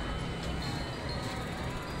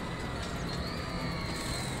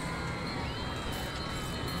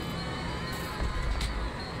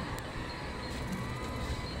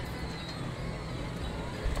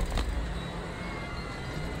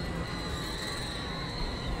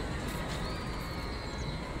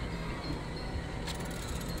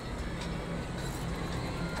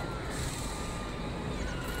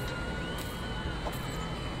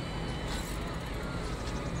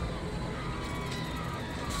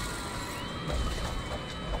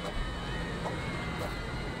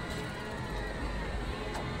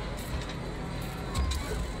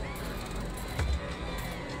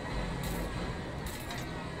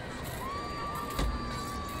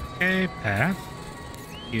 Okay, path.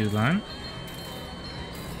 U-line.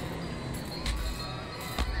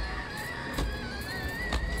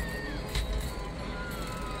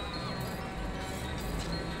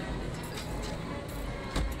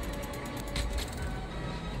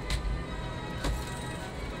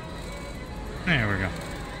 There we go.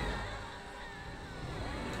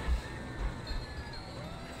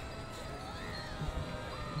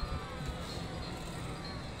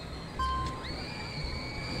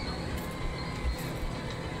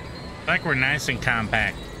 Like we're nice and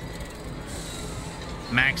compact.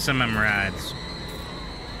 Maximum rides.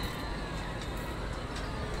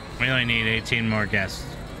 We only need 18 more guests.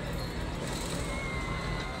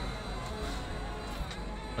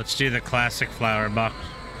 Let's do the classic flower box.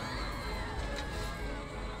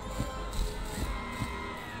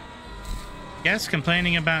 Guests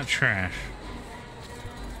complaining about trash.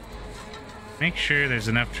 Make sure there's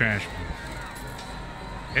enough trash.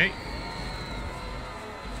 Okay.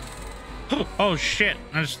 Oh shit,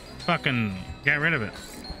 I just fucking got rid of it.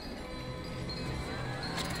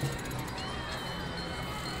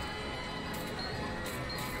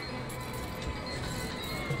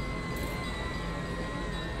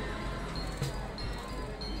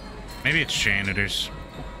 Maybe it's janitors.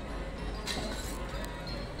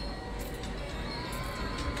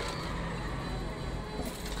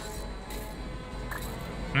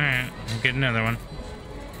 Alright, I'll get another one.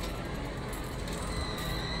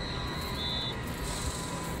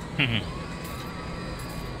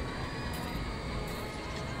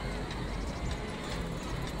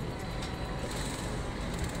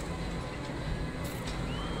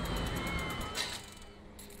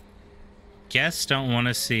 Guests don't want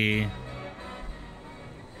to see.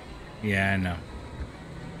 Yeah, I know.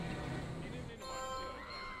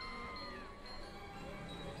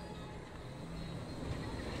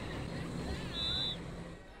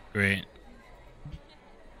 Great.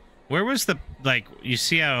 Where was the, like, you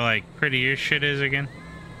see how, like, pretty your shit is again?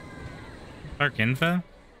 Park info?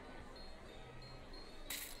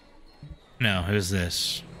 No, who's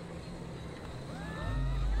this?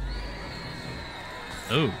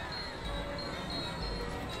 Oh.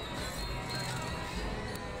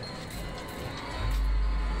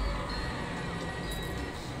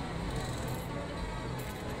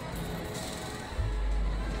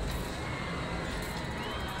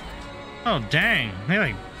 Oh, dang. They,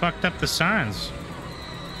 like, fucked up the signs.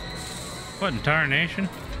 What in tarnation?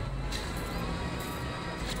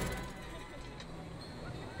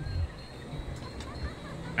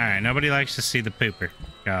 Alright, nobody likes to see the pooper.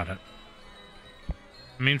 Got it.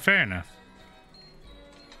 I mean, fair enough.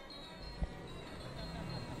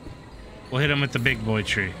 We'll hit him with the big boy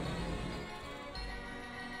tree.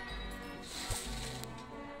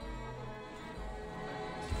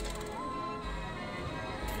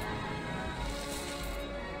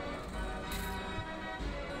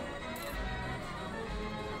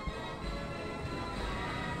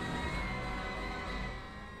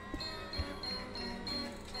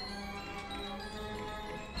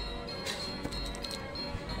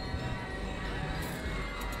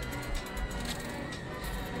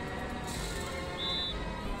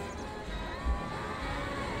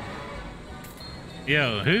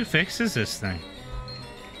 Yo, who fixes this thing?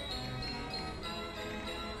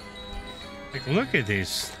 Like, look at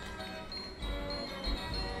these.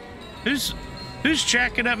 Who's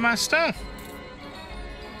jacking up my stuff?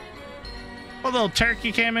 A little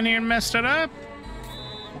turkey came in here and messed it up.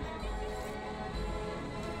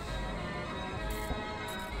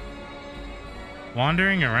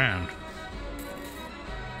 Wandering around.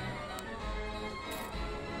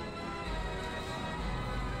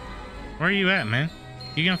 Where are you at, man?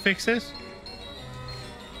 You gonna fix this?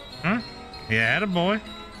 Huh? Yeah, attaboy.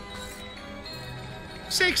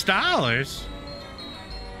 $6?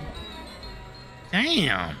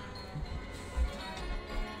 Damn.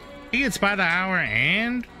 He gets by the hour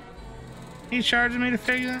and he's charging me to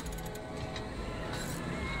fix that?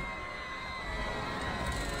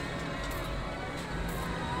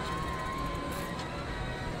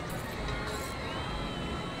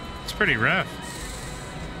 It's pretty rough.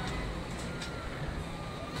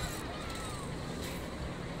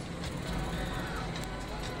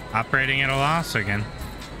 Operating at a loss again.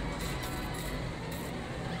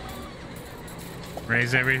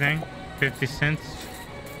 Raise everything. 50 cents.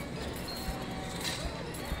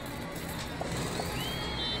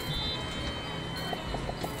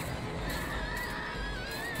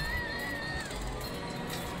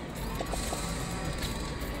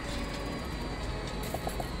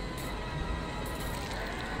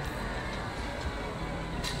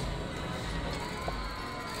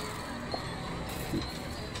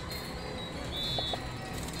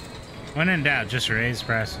 When in doubt, just raise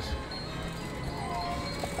prices.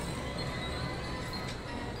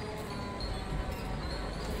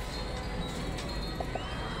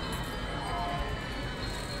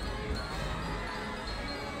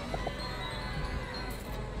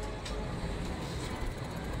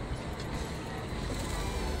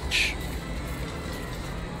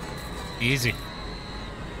 Easy.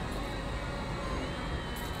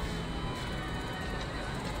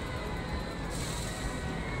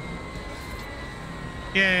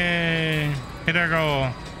 Yay! Hit our goal.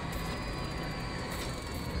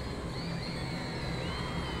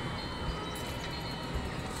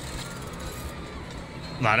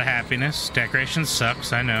 A lot of happiness. Decoration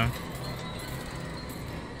sucks, I know.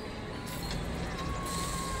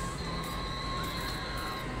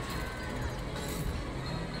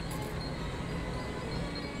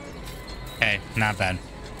 Hey, not bad.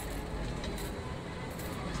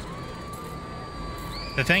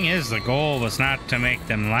 The thing is, the goal was not to make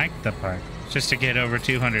them like the park, just to get over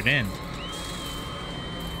 200 in.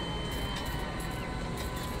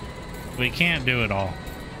 We can't do it all.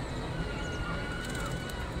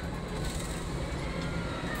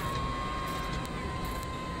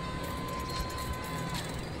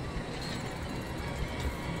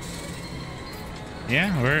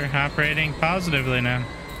 Yeah, we're operating positively now.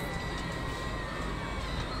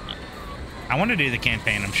 I want to do the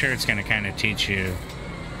campaign. I'm sure it's going to kind of teach you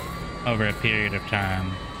over a period of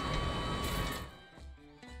time,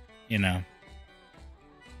 you know,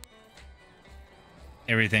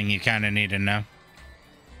 everything you kind of need to know.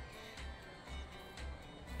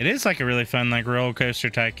 It is like a really fun, like, roller coaster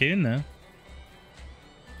tycoon, though.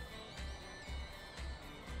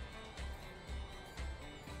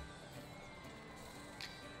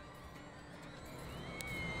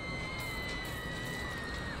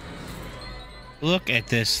 Look at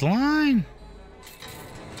this line.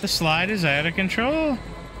 The slide is out of control.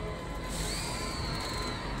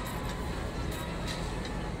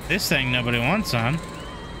 This thing nobody wants on.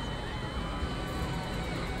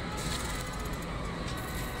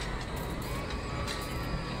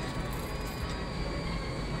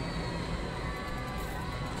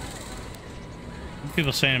 What are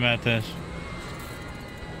people saying about this?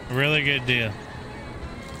 A really good deal.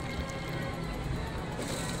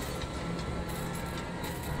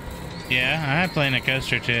 Yeah, I have playing a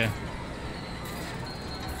coaster too.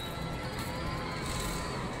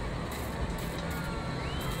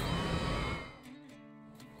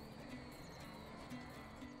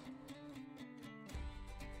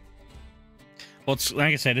 Well, it's,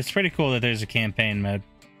 like I said, it's pretty cool that there's a campaign mode.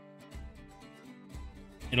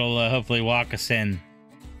 It'll hopefully walk us in.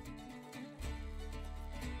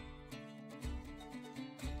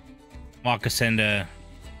 Walk us into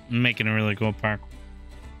making a really cool park.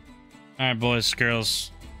 Alright, boys,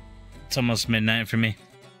 girls. It's almost midnight for me.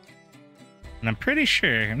 And I'm pretty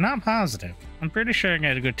sure, I'm not positive, I'm pretty sure I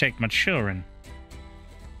gotta go take my children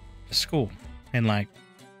to school in like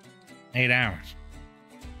 8 hours.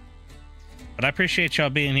 But I appreciate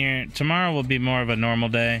y'all being here. Tomorrow will be more of a normal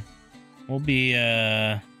day. We'll be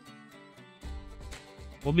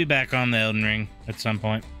back on the Elden Ring at some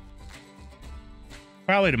point.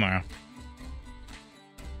 Probably tomorrow.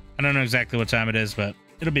 I don't know exactly what time it is, but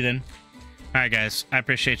it'll be then. Alright, guys. I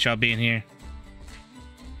appreciate y'all being here.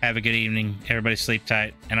 Have a good evening. Everybody sleep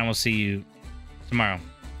tight. And I will see you tomorrow.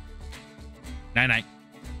 Night-night.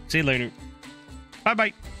 See you later.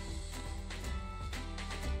 Bye-bye.